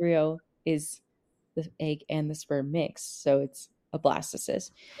 The embryo is the egg and the sperm mix, so it's a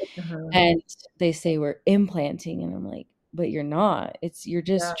blastocyst. And they say we're implanting, and I'm like, but you're not. You're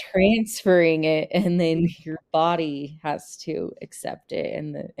just transferring it, and then your body has to accept it,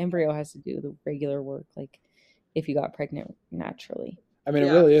 and the embryo has to do the regular work, like if you got pregnant naturally. I mean,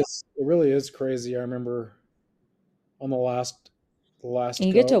 it really is crazy. I remember on the last and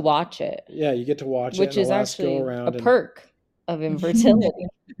you get to watch it. Yeah, you get to watch which it. Which is actually a perk of infertility.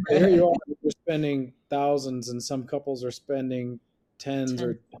 Here you are, you're spending thousands, and some couples are spending tens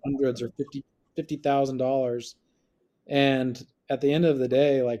or hundreds or $50,000. And at the end of the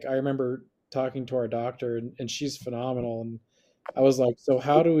day, like, I remember talking to our doctor, and she's phenomenal. And I was like, so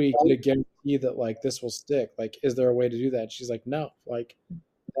how do we get a guarantee that like this will stick? Like, is there a way to do that? She's like, no, like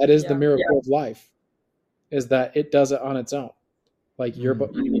that is the miracle of life, is that it does it on its own. Like you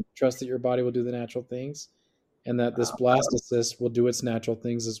need to trust that your body will do the natural things, and that this blastocyst will do its natural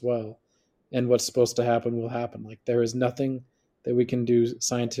things as well. And what's supposed to happen will happen. Like, there is nothing that we can do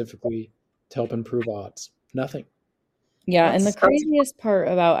scientifically to help improve odds. Nothing. Yeah. And the craziest part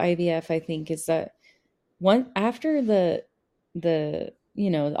about IVF, I think, is that after the, you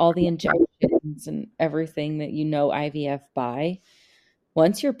know, all the injections and everything that, you know, IVF by,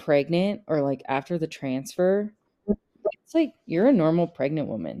 once you're pregnant or like after the transfer, it's like you're a normal pregnant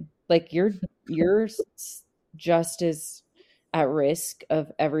woman. Like you're just as at risk of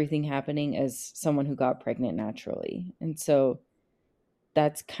everything happening as someone who got pregnant naturally. And so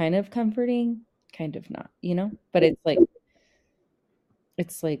that's kind of comforting, kind of not, you know, but it's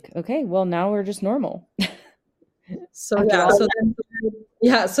like, okay, well, now we're just normal. So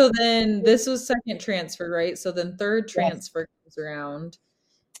then this was second transfer, right? So then third transfer comes around.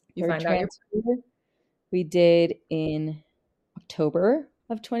 You find out we did in October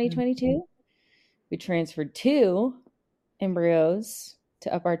of 2022. We transferred 2 embryos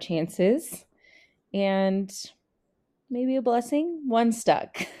to up our chances, and maybe a blessing, 1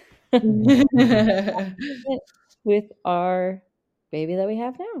 stuck with our baby that we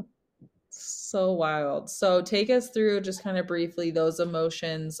have now. So wild. So take us through just kind of briefly those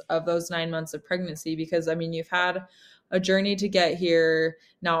emotions of those 9 months of pregnancy, because I mean, you've had a journey to get here.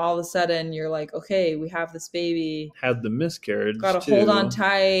 Now all of a sudden you're like, okay, we have this baby. Had the miscarriage. Got to hold on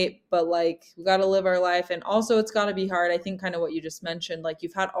tight, but like we got to live our life. And also it's got to be hard. I think kind of what you just mentioned, like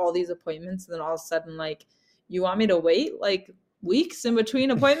you've had all these appointments and then all of a sudden like you want me to wait like weeks in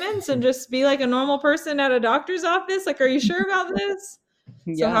between appointments and just be like a normal person at a doctor's office? Like, are you sure about this?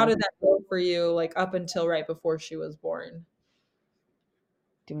 So how did that go for you, like up until right before she was born?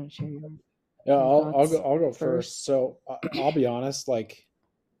 Do you want to share your? Yeah, I'll go first. So I'll be honest, like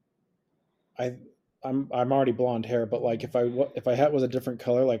I'm already blonde hair, but like if I was a different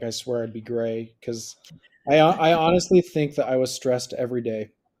color, like I swear I'd be gray, because I honestly think that I was stressed every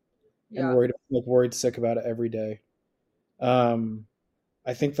day and worried sick about it every day.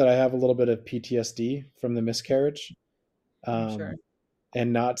 I think that I have a little bit of PTSD from the miscarriage. Sure.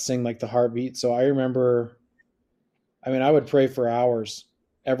 And not seeing like the heartbeat. So I remember, I mean, I would pray for hours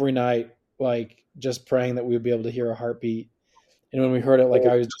every night, like just praying that we would be able to hear a heartbeat. And when we heard it, like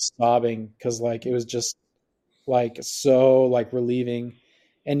I was just sobbing, because like it was just like so like relieving.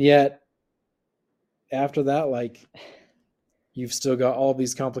 And yet after that, like you've still got all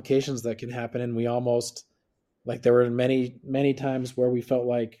these complications that can happen. And we almost, like there were many times where we felt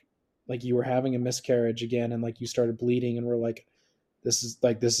like you were having a miscarriage again, and like you started bleeding, and we're like, this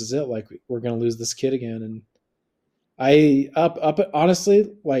is it. Like we're going to lose this kid again. And I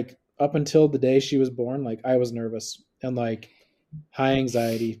honestly, like up until the day she was born, like I was nervous and like high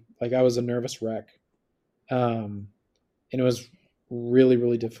anxiety. Like I was a nervous wreck. And it was really,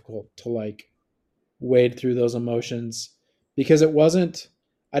 really difficult to like wade through those emotions, because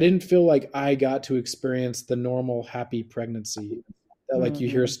I didn't feel like I got to experience the normal happy pregnancy that like you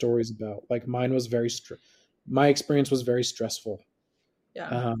hear stories about. Like mine was my experience was very stressful.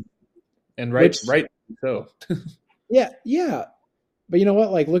 Yeah. And right. So yeah. But you know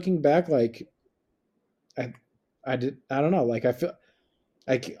what? Like looking back, like I don't know. Like I feel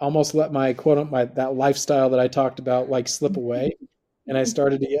I almost let my that lifestyle that I talked about like slip away, and I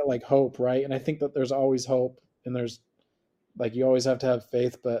started to get like hope, right? And I think that there's always hope, and there's like you always have to have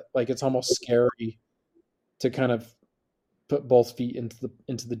faith, but like it's almost scary to kind of put both feet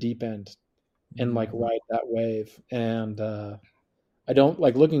into the deep end and like ride that wave. And I don't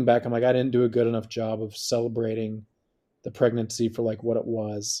like looking back, I'm like, I didn't do a good enough job of celebrating the pregnancy for like what it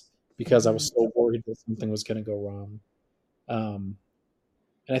was, because I was so worried that something was going to go wrong. And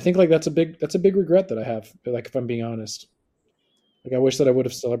I think like that's a big regret that I have. Like if I'm being honest, like I wish that I would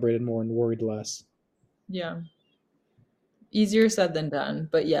have celebrated more and worried less. Yeah. Easier said than done,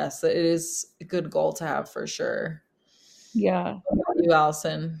 but yes, it is a good goal to have for sure. Yeah. What about you,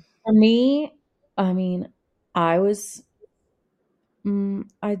 Allison? For me, I mean, I'd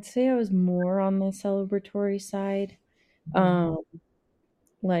say I was more on the celebratory side.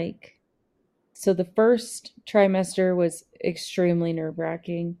 Like, so the first trimester was extremely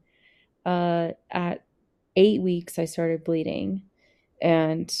nerve-wracking. At 8 weeks, I started bleeding,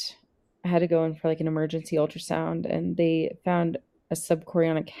 and I had to go in for like an emergency ultrasound, and they found a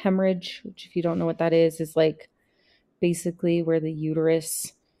subchorionic hemorrhage, which if you don't know what that is like basically where the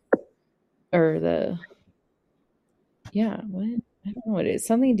uterus or what? I don't know what it is.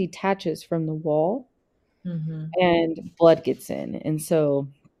 Something detaches from the wall and blood gets in. And so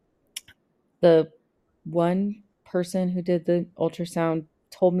the one person who did the ultrasound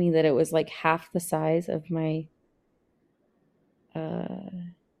told me that it was like half the size of my,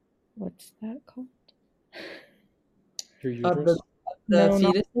 what's that called? Your uterus? The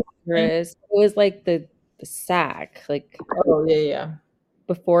fetus? Uterus. It was like the sac, like yeah.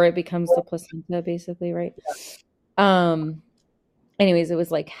 before it becomes the placenta, basically, right? Anyways, it was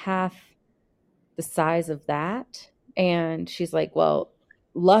like half the size of that. And she's like, well,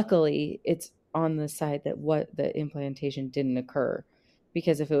 luckily it's on the side that what the implantation didn't occur,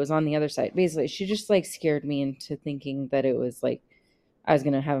 because if it was on the other side, basically she just like scared me into thinking that it was like I was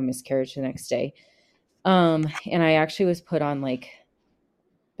going to have a miscarriage the next day. And I actually was put on like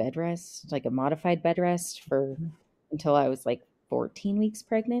bed rest, like a modified bed rest until I was like 14 weeks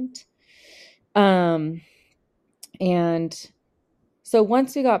pregnant. And so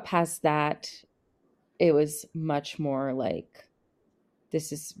once we got past that, it was much more like,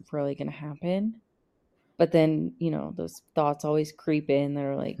 this is really going to happen. But then, those thoughts always creep in.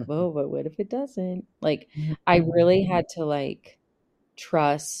 They're like, whoa, but what if it doesn't? Like, I really had to like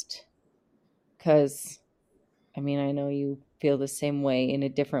trust, because I mean, I know you feel the same way in a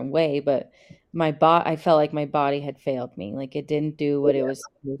different way, but I felt like my body had failed me. Like it didn't do what it was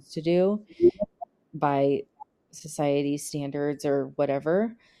supposed to do by society's standards or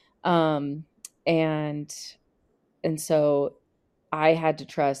whatever. And so I had to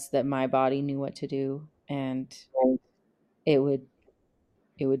trust that my body knew what to do, and it would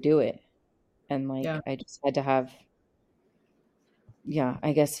do it. And like, I just had to have,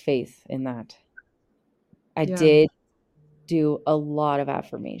 I guess, faith in that. I did do a lot of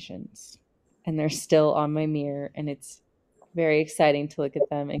affirmations, and they're still on my mirror, and it's very exciting to look at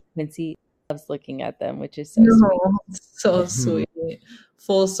them. And Quincy loves looking at them, which is so sweet. So sweet.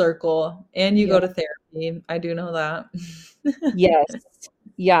 Full circle. And you go to therapy. I do know that. Yes.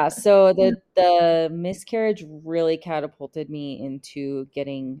 Yeah. So the miscarriage really catapulted me into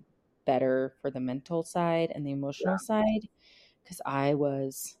getting better for the mental side and the emotional side, because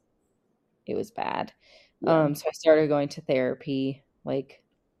it was bad. So I started going to therapy like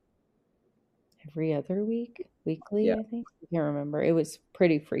every other weekly, I think. I can't remember. It was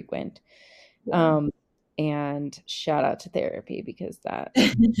pretty frequent. And shout out to therapy, because that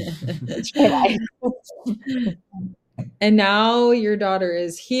And now your daughter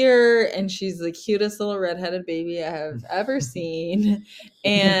is here, and she's the cutest little redheaded baby I have ever seen.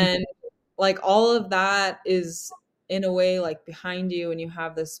 And like, all of that is in a way like behind you, and you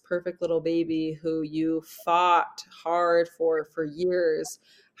have this perfect little baby who you fought hard for years.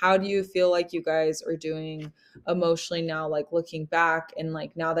 How do you feel like you guys are doing emotionally now, like looking back, and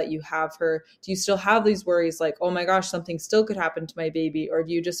like now that you have her, do you still have these worries like, oh my gosh, something still could happen to my baby? Or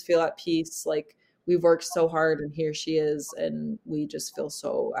do you just feel at peace, like we've worked so hard and here she is, and we just feel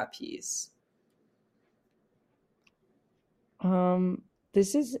so at peace?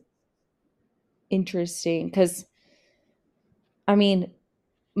 This is interesting, because I mean,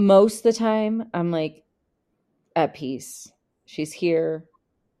 most of the time I'm like at peace. She's here.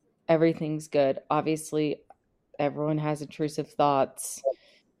 Everything's good. Obviously, everyone has intrusive thoughts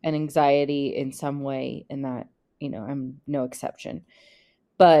and anxiety in some way, and that, I'm no exception.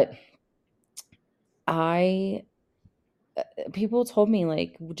 But people told me,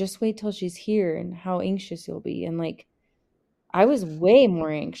 like, just wait till she's here and how anxious you'll be. And like, I was way more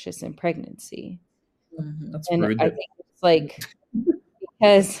anxious in pregnancy. That's and rude. I think it's like,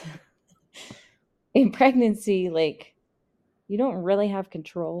 because in pregnancy, like, you don't really have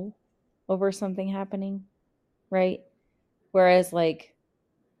control over something happening, right? Whereas like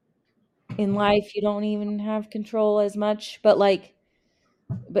in life, you don't even have control as much, but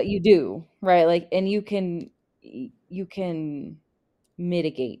you do, right? Like, and you can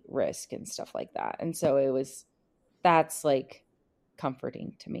mitigate risk and stuff like that. And so that's like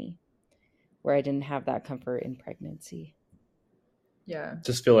comforting to me, where I didn't have that comfort in pregnancy. Yeah.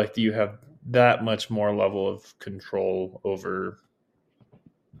 Just feel like you have that much more level of control over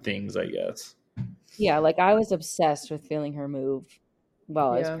things, I guess. Yeah, like I was obsessed with feeling her move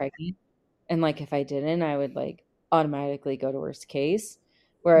while I was pregnant. And like, if I didn't, I would like automatically go to worst case.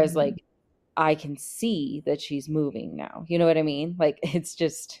 Whereas like, I can see that she's moving now. You know what I mean? Like, it's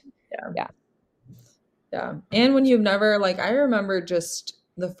just, yeah. And when you've never, like, I remember just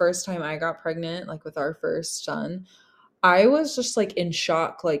the first time I got pregnant, like with our first son, I was just like in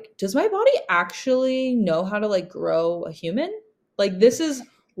shock. Like, does my body actually know how to like grow a human? Like, this is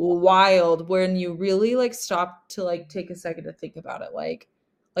wild when you really like stop to like take a second to think about it. Like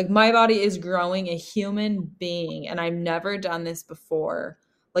my body is growing a human being, and I've never done this before.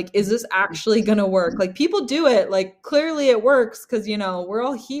 Like, is this actually gonna work? Like, people do it, like clearly it works, because we're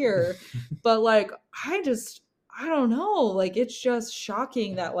all here. But like, I don't know. Like, it's just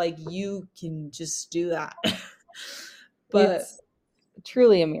shocking that like you can just do that. But it's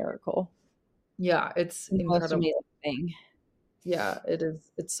truly a miracle. Yeah, it's incredible. Most amazing thing. Yeah, it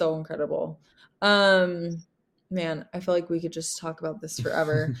is. It's so incredible. Man, I feel like we could just talk about this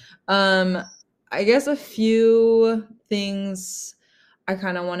forever. I guess a few things I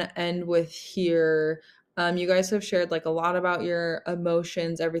kind of want to end with here. You guys have shared like a lot about your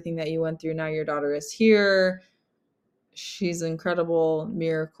emotions, everything that you went through. Now your daughter is here. She's an incredible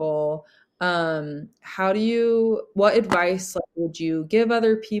miracle. What advice like, would you give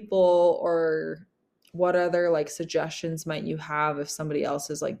other people, or what other like suggestions might you have if somebody else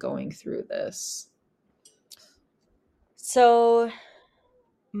is like going through this? So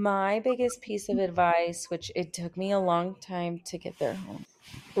my biggest piece of advice, which it took me a long time to get there,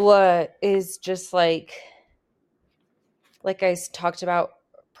 is just like I talked about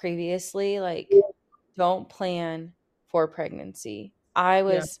previously, like, don't plan for pregnancy. I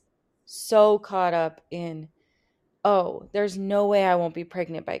was so caught up in, oh, there's no way I won't be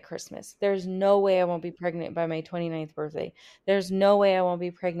pregnant by Christmas. There's no way I won't be pregnant by my 29th birthday. There's no way I won't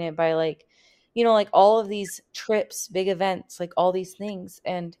be pregnant by like, like all of these trips, big events, like all these things.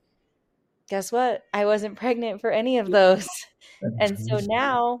 And guess what? I wasn't pregnant for any of those. And so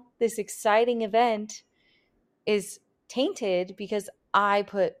now this exciting event is tainted because I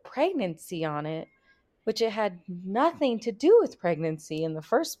put pregnancy on it, which it had nothing to do with pregnancy in the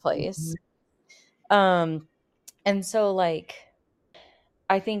first place. And so like,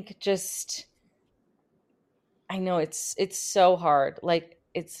 I think just, I know it's so hard. Like,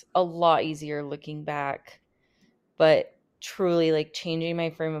 it's a lot easier looking back, but truly like changing my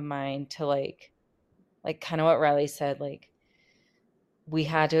frame of mind to like kind of what Riley said, like we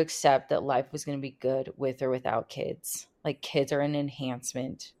had to accept that life was going to be good with or without kids. Like kids are an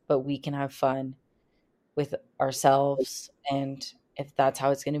enhancement, but we can have fun with ourselves. And if that's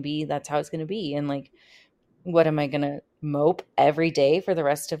how it's going to be, that's how it's going to be. And like, what am I going to mope every day for the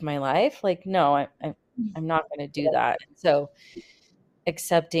rest of my life? Like, no, I'm not going to do that. So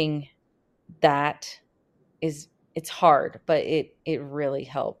accepting that it's hard, but it really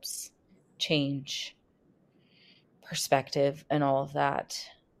helps change perspective and all of that.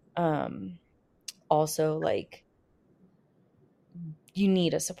 Also, like, you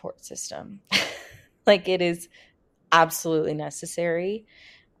need a support system. Like, it is absolutely necessary.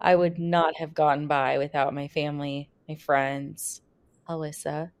 I would not have gotten by without my family, my friends,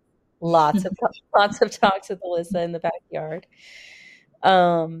 Alyssa. Lots of talks with Alyssa in the backyard.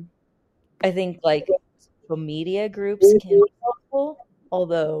 I think like social media groups can be helpful,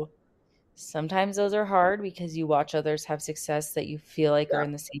 although sometimes those are hard because you watch others have success that you feel like are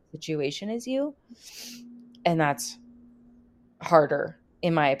in the same situation as you. And that's harder,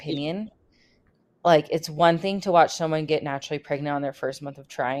 in my opinion. Like, it's one thing to watch someone get naturally pregnant on their first month of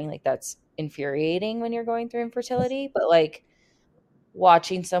trying. Like, that's infuriating when you're going through infertility. But, like,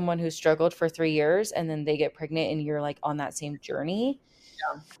 watching someone who struggled for 3 years and then they get pregnant and you're, like, on that same journey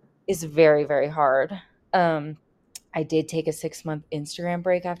is very, very hard. I did take a 6-month Instagram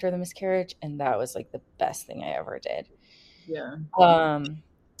break after the miscarriage, and that was, like, the best thing I ever did. Yeah.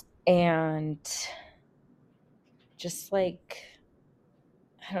 And just, like,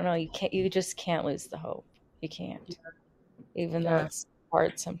 I don't know, you just can't lose the hope. You can't. Even though it's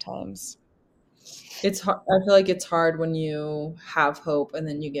hard sometimes. It's hard. I feel like it's hard when you have hope and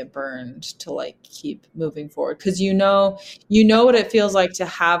then you get burned to like keep moving forward, because you know what it feels like to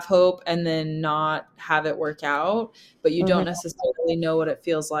have hope and then not have it work out, but you don't necessarily know what it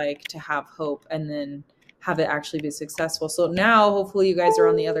feels like to have hope and then have it actually be successful. So now hopefully you guys are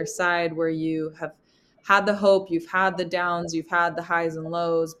on the other side where you have had the hope, you've had the downs, you've had the highs and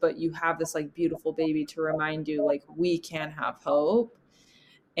lows, but you have this like beautiful baby to remind you like we can have hope.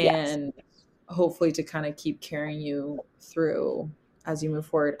 And hopefully to kind of keep carrying you through as you move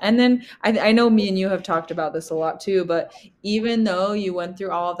forward. And then I know me and you have talked about this a lot too, but even though you went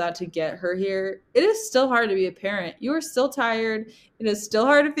through all of that to get her here, it is still hard to be a parent. You are still tired. It is still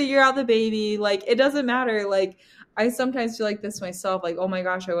hard to figure out the baby. Like, it doesn't matter. Like, I sometimes feel like this myself, like, oh my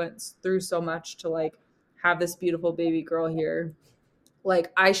gosh, I went through so much to like have this beautiful baby girl here.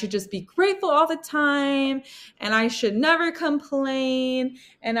 Like, I should just be grateful all the time and I should never complain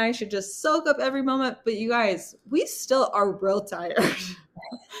and I should just soak up every moment. But you guys, we still are real tired.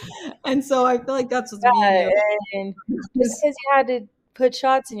 And so I feel like that's what's and just because you had to put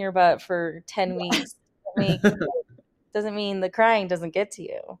shots in your butt for 10 weeks doesn't mean the crying doesn't get to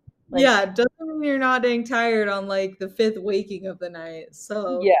you. Like, yeah, it doesn't mean you're not getting tired on like the 5th waking of the night.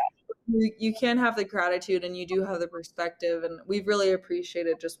 So yeah, you can have the gratitude and you do have the perspective, and we've really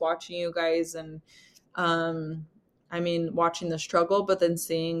appreciated just watching you guys and I mean watching the struggle, but then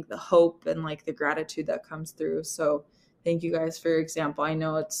seeing the hope and like the gratitude that comes through. So thank you guys for your example. I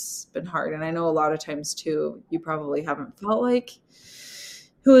know it's been hard, and I know a lot of times too you probably haven't felt like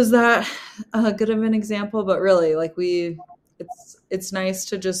who is that good of an example, but really like it's nice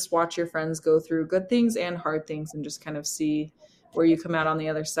to just watch your friends go through good things and hard things and just kind of see where you come out on the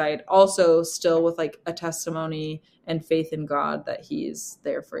other side. Also still with like a testimony and faith in God that he's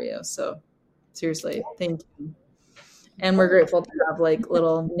there for you. So seriously, thank you. And we're grateful to have like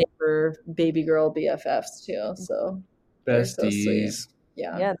little neighbor baby girl BFFs too. So they're so sweet.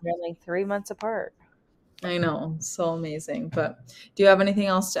 Yeah, they're like 3 months apart. I know, so amazing. But do you have anything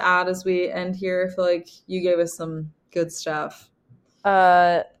else to add as we end here? I feel like you gave us some good stuff.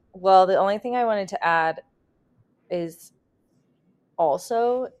 Well, the only thing I wanted to add is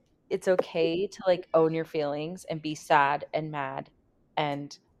also it's okay to like own your feelings and be sad and mad.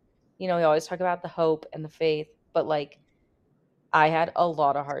 And, you know, we always talk about the hope and the faith, but like I had a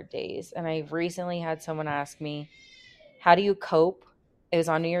lot of hard days. And I recently had someone ask me, how do you cope? It was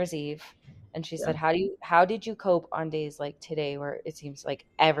on New Year's Eve. And she said, how did you cope on days like today where it seems like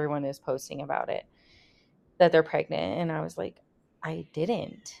everyone is posting about it, that they're pregnant? And I was like, I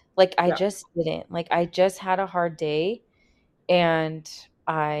didn't. Like, I just didn't. Like, I just had a hard day, and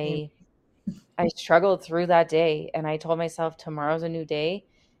I struggled through that day, and I told myself tomorrow's a new day,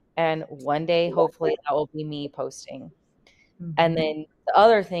 and one day hopefully that will be me posting. And then the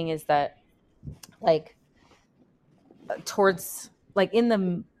other thing is that, like, towards, like, in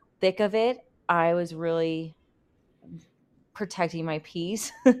the thick of it, I was really protecting my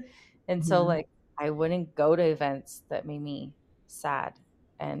peace. And so, like, I wouldn't go to events that made me sad,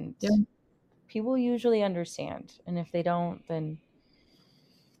 and people usually understand, and if they don't, then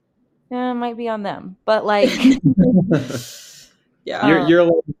it might be on them. But, like, you're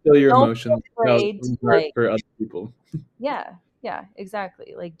allowed to feel your emotions like, for other people. Yeah,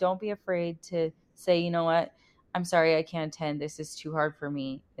 exactly. Like, don't be afraid to say, you know what, I'm sorry I can't attend. This is too hard for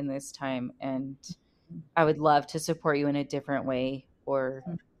me in this time, and I would love to support you in a different way, or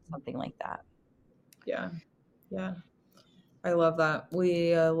something like that. Yeah. I love that.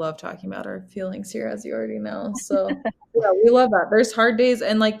 We love talking about our feelings here, as you already know. So yeah, we love that. There's hard days,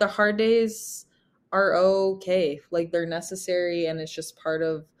 and like the hard days are okay. Like, they're necessary, and it's just part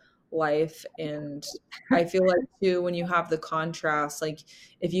of life. And I feel like too, when you have the contrast, like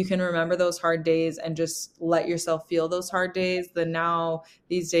if you can remember those hard days and just let yourself feel those hard days, then now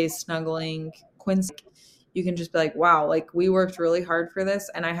these days snuggling Quincy, you can just be like, wow, like we worked really hard for this,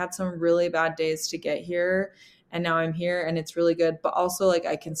 and I had some really bad days to get here, and now I'm here, and it's really good. But also, like,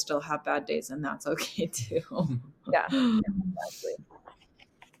 I can still have bad days, and that's okay too. Yeah, exactly.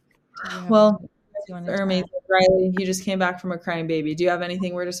 Well, you're amazing. Riley, you just came back from a crying baby. Do you have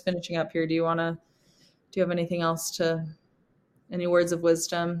anything? We're just finishing up here. Do you have anything else any words of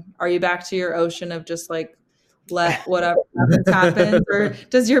wisdom? Are you back to your ocean of just like, let whatever happens happen? Or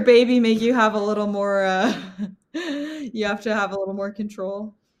does your baby make you have a little more, you have to have a little more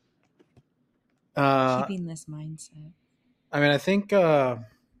control? Keeping this mindset. I mean, I think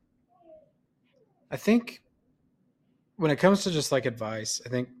when it comes to just like advice, I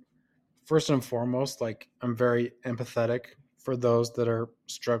think first and foremost, like, I'm very empathetic for those that are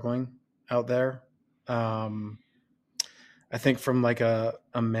struggling out there. I think from like a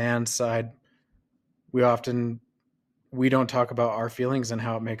man's side, we don't talk about our feelings and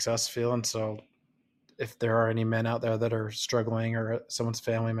how it makes us feel. And so if there are any men out there that are struggling, or someone's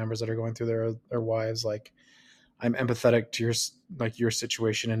family members that are going through their wives, like, I'm empathetic to your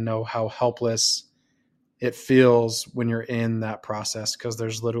situation, and know how helpless it feels when you're in that process, because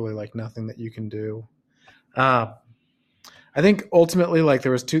there's literally like nothing that you can do. I think ultimately, like,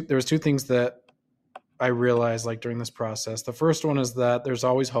 there was two things that I realized, like, during this process. The first one is that there's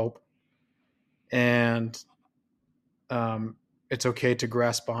always hope, and it's okay to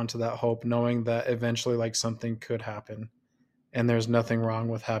grasp onto that hope, knowing that eventually, like, something could happen, and there's nothing wrong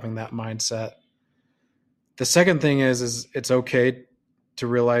with having that mindset. The second thing is it's okay to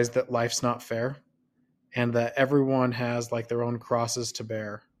realize that life's not fair, and that everyone has like their own crosses to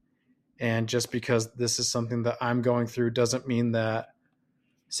bear. And just because this is something that I'm going through doesn't mean that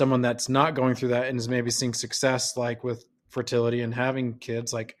someone that's not going through that and is maybe seeing success, like with fertility and having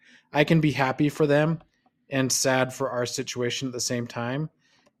kids, like, I can be happy for them and sad for our situation at the same time,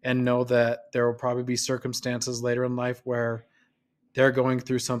 and know that there will probably be circumstances later in life where they're going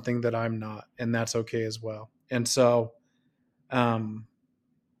through something that I'm not, and that's okay as well. And so, I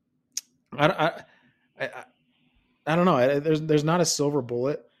don't know. There's not a silver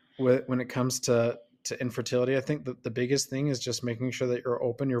bullet when it comes to infertility. I think that the biggest thing is just making sure that you're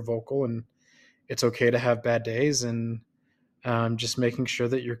open, you're vocal, and it's okay to have bad days, and just making sure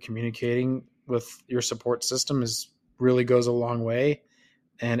that you're communicating with your support system really goes a long way.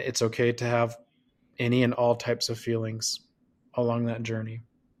 And it's okay to have any and all types of feelings along that journey.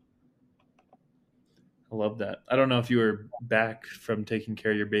 I love that. I don't know if you were back from taking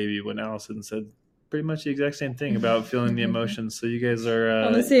care of your baby when Allison said pretty much the exact same thing about feeling the emotions. So you guys are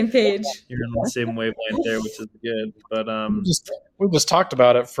on the same page. You're on the same wavelength there, which is good. But we just talked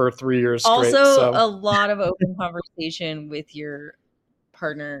about it for 3 years straight. Also, a lot of open conversation with your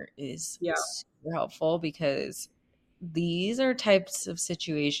partner is super helpful, because these are types of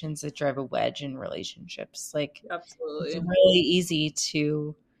situations that drive a wedge in relationships. Like, absolutely, it's really easy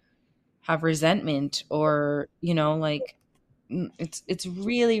to have resentment, or, you know, like, it's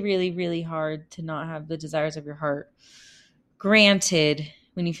really, really, really hard to not have the desires of your heart granted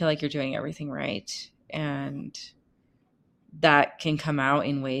when you feel like you're doing everything right. And that can come out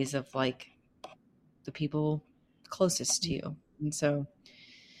in ways of like the people closest to you. And so,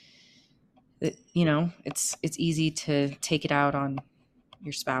 you know, it's easy to take it out on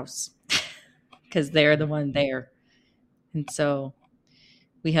your spouse because they're the one there. And so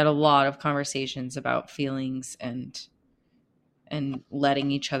we had a lot of conversations about feelings and and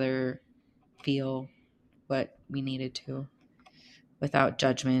letting each other feel what we needed to without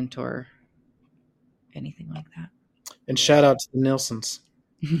judgment or anything like that. And shout out to the Nilsons,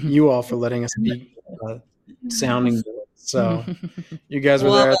 you all, for letting us be sounding board. So you guys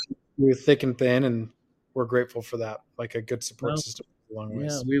were there through thick and thin, and we're grateful for that. Like a good support system along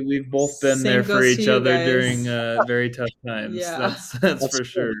ways. Yeah, we've both been there for each other during very tough times. Yeah. That's for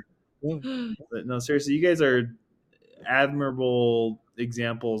sure. Yeah. But no, seriously, you guys are admirable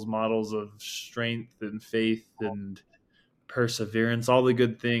examples, models of strength and faith and perseverance, all the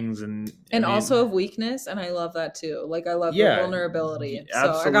good things, and also of weakness, and I love that too. Like I love the vulnerability.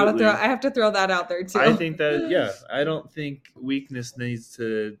 Absolutely. So I have to throw that out there too. I think that I don't think weakness needs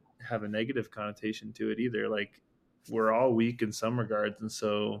to have a negative connotation to it either. Like we're all weak in some regards, and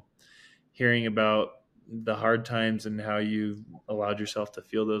so hearing about the hard times and how you allowed yourself to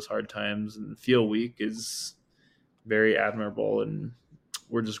feel those hard times and feel weak is very admirable, and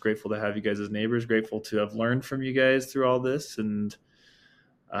we're just grateful to have you guys as neighbors, grateful to have learned from you guys through all this. And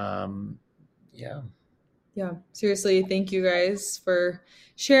seriously, thank you guys for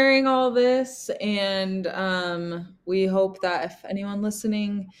sharing all this. And we hope that if anyone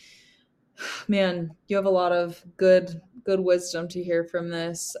listening, man, you have a lot of good wisdom to hear from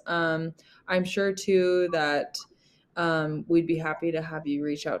this. I'm sure too that we'd be happy to have you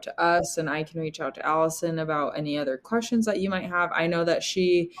reach out to us, and I can reach out to Allison about any other questions that you might have. I know that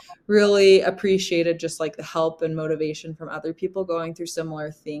she really appreciated just like the help and motivation from other people going through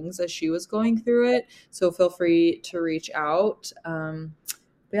similar things as she was going through it. So feel free to reach out.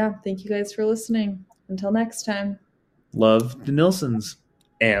 Thank you guys for listening. Until next time. Love the Nilsons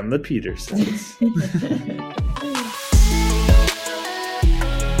and the Petersens.